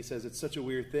 And he says it's such a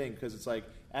weird thing because it's like,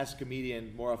 as a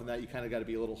comedian, more often than that, you kind of got to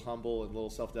be a little humble and a little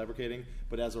self-deprecating.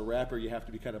 But as a rapper, you have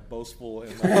to be kind of boastful.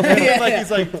 And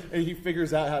and he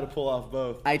figures out how to pull off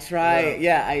both. I try,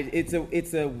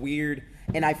 it's a weird,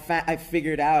 and I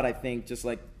figured out, I think, just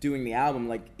like doing the album,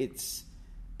 like it's,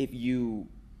 if you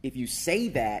say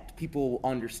that, people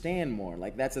understand more.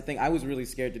 Like that's the thing. I was really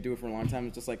scared to do it for a long time.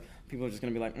 It's just like people are just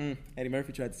gonna be like, Eddie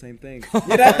Murphy tried the same thing,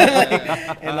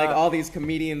 and like all these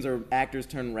comedians or actors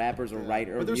turn rappers or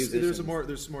writer or musicians.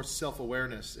 There's more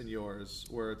self-awareness in yours,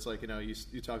 where it's like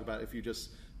you talk about if you just.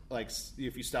 Like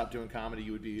if you stopped doing comedy,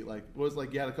 you would be like.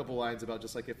 You had a couple lines about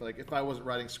just if I wasn't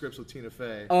writing scripts with Tina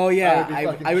Fey. Oh yeah,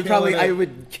 I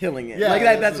would killing it.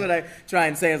 Yeah, that's what I try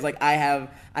and say is like I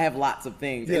have lots of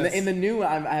things. Yes. In the new,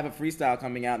 I have a freestyle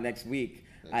coming out next week.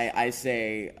 Nice. I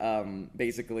say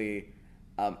basically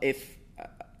if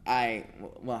how do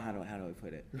I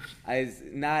put it?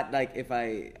 Not like if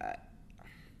I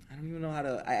don't even know how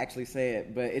to actually say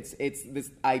it, but it's this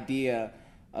idea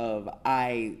of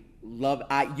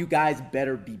you guys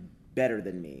better be better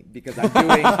than me because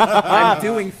I'm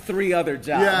doing 3 other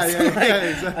jobs.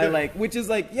 Exactly. Which is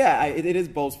like it is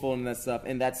boastful and that stuff,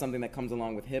 and that's something that comes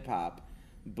along with hip hop.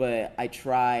 But I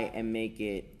try and make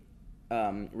it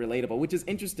relatable, which is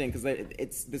interesting because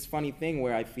it's this funny thing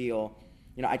where I feel,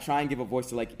 I try and give a voice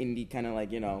to like indie kind of like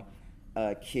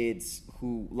kids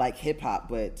who like hip hop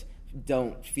but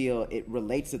don't feel it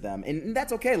relates to them, and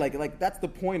that's okay. Like that's the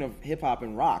point of hip hop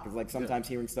and rock, is like sometimes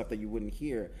hearing stuff that you wouldn't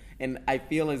hear. And I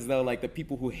feel as though like the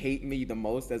people who hate me the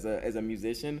most as a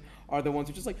musician are the ones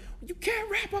who just like, you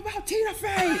can't rap about Tina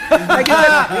Fey. Like,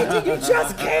 you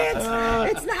just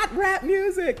can't. It's not rap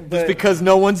music. But Just because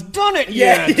no one's done it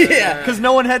yet. Yeah. Because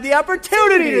no one had the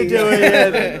opportunity to do it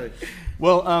yet.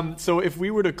 Well, so if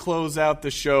we were to close out the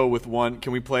show with one,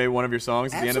 can we play one of your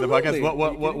songs at the end of the podcast?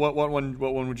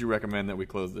 What one would you recommend that we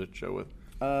close the show with?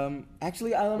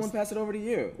 Actually, I want to pass it over to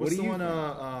you. What's the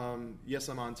one? Yes,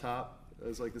 I'm on top.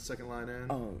 Is like the second line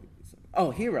in. Oh,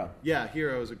 Hero. Yeah,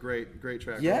 Hero is a great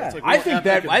track. Yeah. It's like I think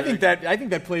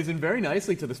that plays in very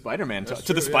nicely to the Spider-Man talk.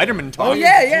 Talk. Oh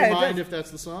yeah, yeah. Do you mind if that's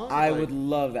the song? I would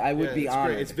love that. I would be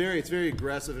honored. Great. It's very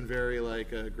aggressive and very like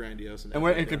grandiose. And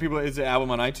where can people? Is the album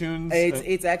on iTunes?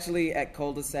 It's actually at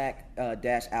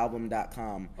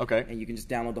cul-de-sac-album.com. Okay. And you can just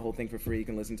download the whole thing for free. You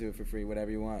can listen to it for free,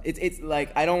 whatever you want. It's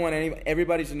like, I don't want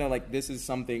everybody should know, like, this is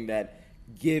something that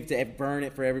burn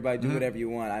it for everybody, do whatever you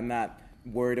want. I'm not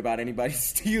worried about anybody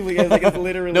stealing it. Like, it's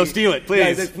literally No, steal it,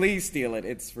 please. Yeah, please steal it.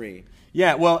 It's free.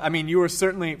 Yeah, well, I mean, you were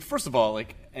certainly, first of all,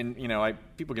 like, and you know,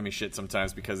 people give me shit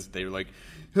sometimes because they're like,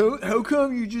 how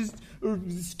come you just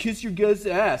kiss your guest's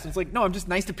ass? And it's like, no, I'm just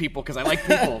nice to people because I like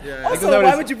people. Also,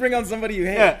 why would you bring on somebody you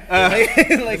hate?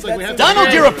 Yeah,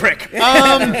 Donald, you're a prick.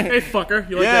 Hey, fucker.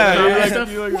 You like that comedy stuff?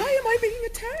 Why am I being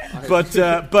attacked?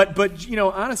 But you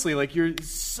know, honestly, like, you're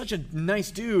such a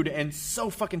nice dude and so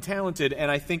fucking talented,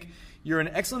 and I think you're an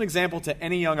excellent example to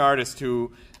any young artist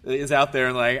who is out there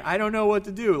and like, I don't know what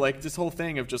to do. Like, this whole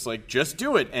thing of just like, just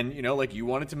do it. And you know, like, you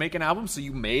wanted to make an album, so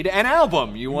you made an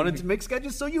album. You wanted to make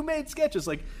sketches, so you made sketches.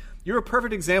 Like, you're a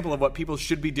perfect example of what people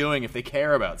should be doing if they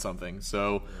care about something.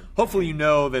 So hopefully you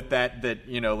know that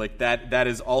you know, like, that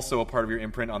is also a part of your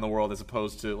imprint on the world, as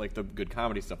opposed to like the good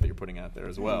comedy stuff that you're putting out there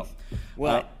as well.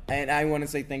 Well, and I want to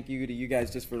say thank you to you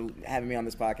guys just for having me on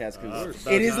this podcast, because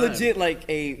it is legit like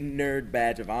a nerd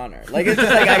badge of honor. Like, it's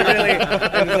just like,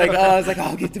 I was like,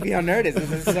 I'll get to be on Nerdist.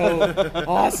 This is so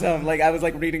awesome. Like, I was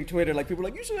like reading Twitter, like, people were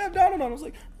like, you should have Donald on. I was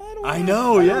like, I don't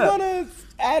want to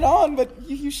add on, but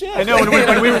you should. I know.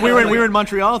 When we were in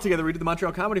Montreal together, we did the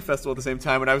Montreal Comedy Festival at the same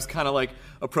time, and I was kind of like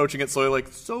approaching it slowly, like,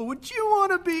 so would you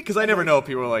want to be? Because I never know if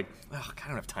people are like, oh, I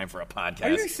don't have time for a podcast.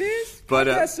 Are you serious? But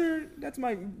that's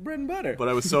my bread and butter. But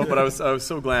I was so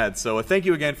glad. So thank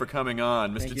you again for coming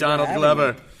on, Mr. Donald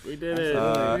Glover. We did it.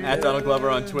 At Donald Glover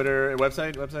on Twitter.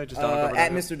 Website, just Donald Glover.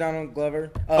 At Mr. Donald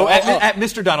Glover. At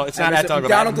Mr. Donald. It's not at Donald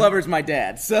Glover. Donald Glover's my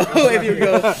dad. So if you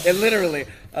go, literally.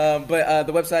 But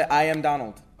the website, I am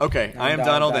Donald. Okay, I am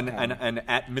Donald, and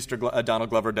at Mr. Donald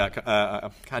Glover.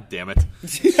 God damn it!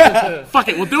 Fuck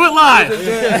it, we'll do it live.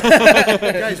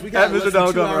 Guys, we got less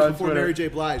than 2 hours before Mary J.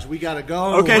 Blige. We gotta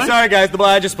go. Okay, sorry guys, the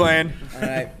Blige is playing. All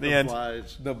right, the end.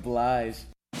 The Blige.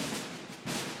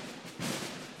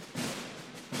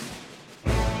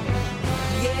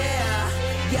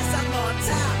 Yes, I'm on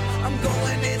top. I'm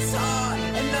going this hard,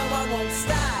 and no, I won't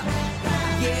stop.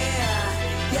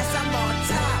 Yeah, yes, I'm on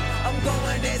top. I'm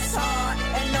going this hard,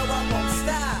 and no, I won't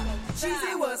stop.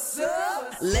 Cheesy, what's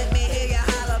up? Let me hear you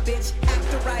holler, bitch.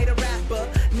 Actor, writer, rapper.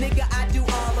 Nigga, I do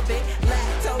all of it.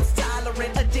 Lactose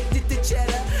tolerant, addicted to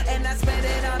cheddar. And I spend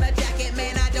it on a jacket,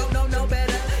 man, I don't know no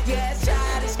better. Yeah, it's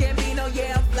childish, Gambino,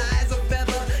 yeah, I'm fly as a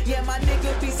feather. Yeah, my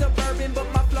nigga be suburban,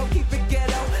 but my flow keep it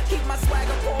ghetto. Keep my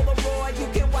swagger Polaroid, you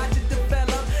can watch it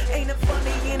develop. Ain't it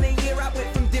funny, in a year I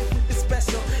went from different to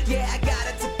special. Yeah, I got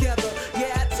it together.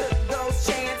 Yeah, I took those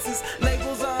chances.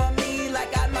 Labels on me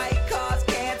like I might cause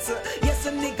cancer. Yes,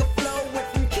 a nigga flow went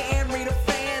from Camry to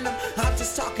Phantom. I'm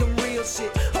just talking real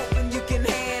shit, hoping you can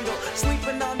handle.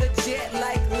 Sleeping on the jet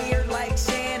like Lear, like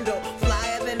Shandle.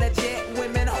 Flyer than a jet,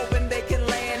 women hoping they can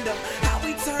land them. How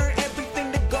we turn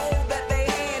everything to gold that they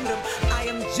hand them. I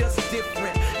am just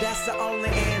different, that's the only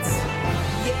answer.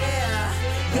 Yeah,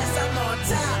 yes, I'm on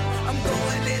top. I'm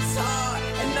going this hard,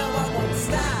 and no, I won't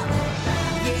stop.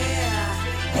 Yeah,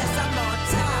 yes, I'm on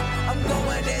top. I'm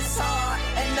going this hard,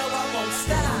 and no, I won't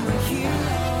stop. I'm a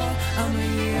hero, I'm a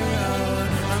hero,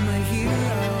 I'm a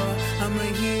hero, I'm a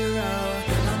hero,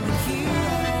 I'm a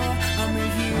hero, I'm a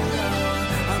hero,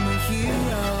 I'm a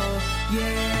hero,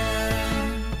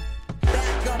 yeah.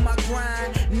 Back on my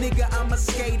grind, nigga, I'm a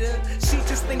skater. She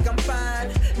just think I'm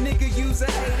fine, nigga, you's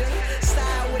a hater.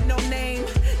 Style with no name,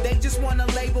 they just wanna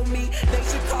label me. They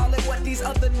should call it what these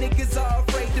other niggas are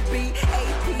afraid to be.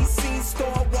 APC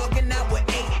store, walking out with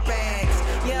 8 bags.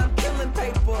 Yeah, I'm killing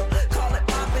paper, call it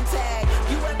pop and tag.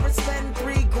 You ever spend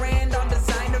 $3 grand on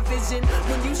designer vision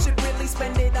when you should really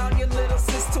spend it on your little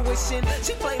sis tuition?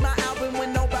 She played my album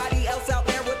when nobody else out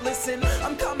there would listen.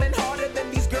 I'm coming harder than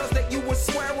these girls that you would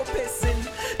swear were pissing.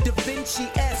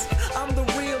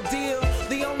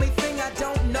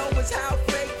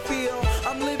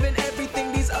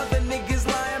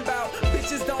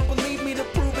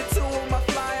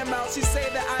 She say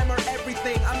that I'm her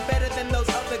everything, I'm better than those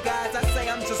other guys. I say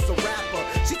I'm just a rapper,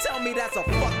 she tell me that's a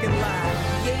fucking lie.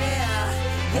 Yeah,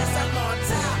 yes I'm on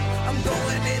top, I'm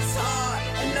going this hard,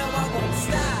 and no I won't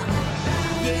stop.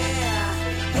 Yeah,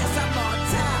 yes I'm on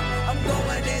top, I'm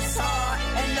going this hard,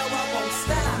 and no I won't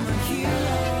stop. I'm a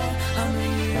hero, I'm a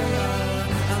hero,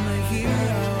 I'm a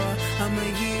hero, I'm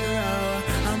a hero,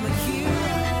 I'm a hero,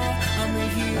 I'm a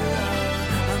hero,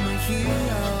 I'm a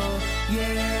hero,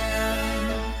 yeah.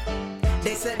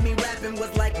 They said me rapping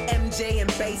was like MJ in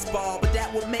baseball, but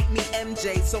that would make me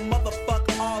MJ, so motherfuck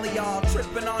all of y'all.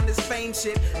 Tripping on this fame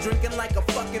shit, drinking like a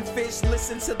fucking fish.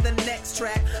 Listen to the next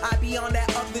track, I be on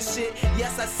that other shit.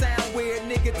 Yes, I sound weird,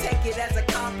 nigga, take it as a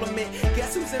compliment.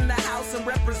 Guess who's in the house and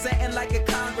representing like a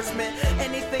congressman?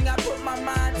 Anything I put my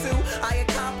mind to, I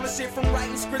accomplish it. From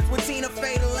writing scripts with Tina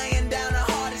Fey to laying down the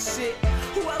hardest shit.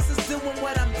 Who else is doing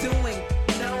what I'm doing?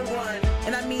 No one,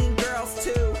 and I mean girls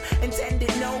too. Intended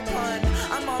no pun.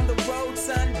 I'm on the road,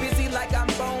 son, busy like I'm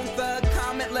Bone Thug.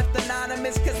 Comment left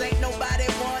anonymous, cause ain't nobody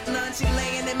want none. She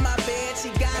laying in my bed, she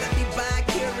gotta be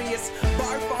bi-curious.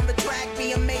 Barf on the track,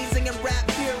 be amazing and rap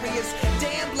furious.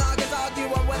 Damn bloggers argue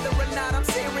on whether or not I'm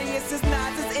serious. It's not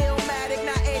just Illmatic,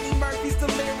 not Eddie Murphy's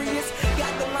delirious.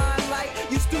 Got the limelight,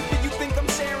 you stupid, you think I'm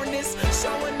sharing this.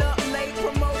 Showing up late,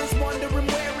 promoters wondering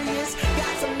where he is.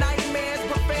 Got some nightmares,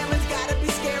 but family's gotta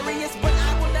be scariest. But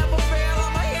I will never fail,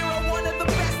 I'm a hero, one of the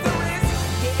best there is.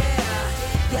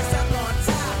 Yeah, yes I'm on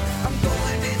top, I'm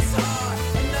going this hard,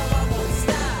 and no I won't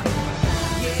stop.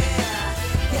 Yeah,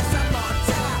 yes I'm on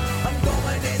top, I'm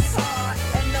going this hard,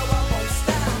 and no I won't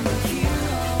stop. I'm a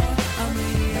hero, I'm a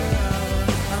hero,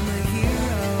 I'm a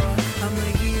hero, I'm a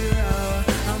hero,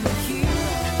 I'm a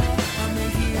hero, I'm a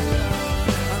hero,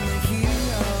 I'm a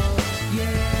hero,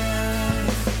 yeah,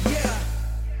 yeah.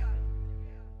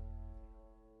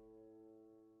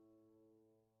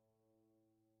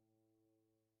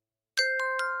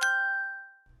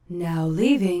 Now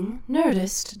leaving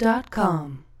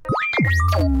Nerdist.com.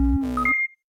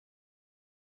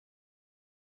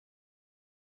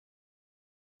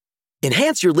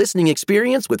 Enhance your listening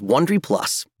experience with Wondery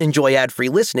Plus. Enjoy ad-free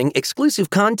listening, exclusive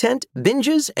content,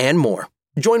 binges, and more.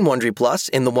 Join Wondery Plus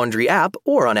in the Wondery app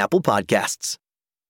or on Apple Podcasts.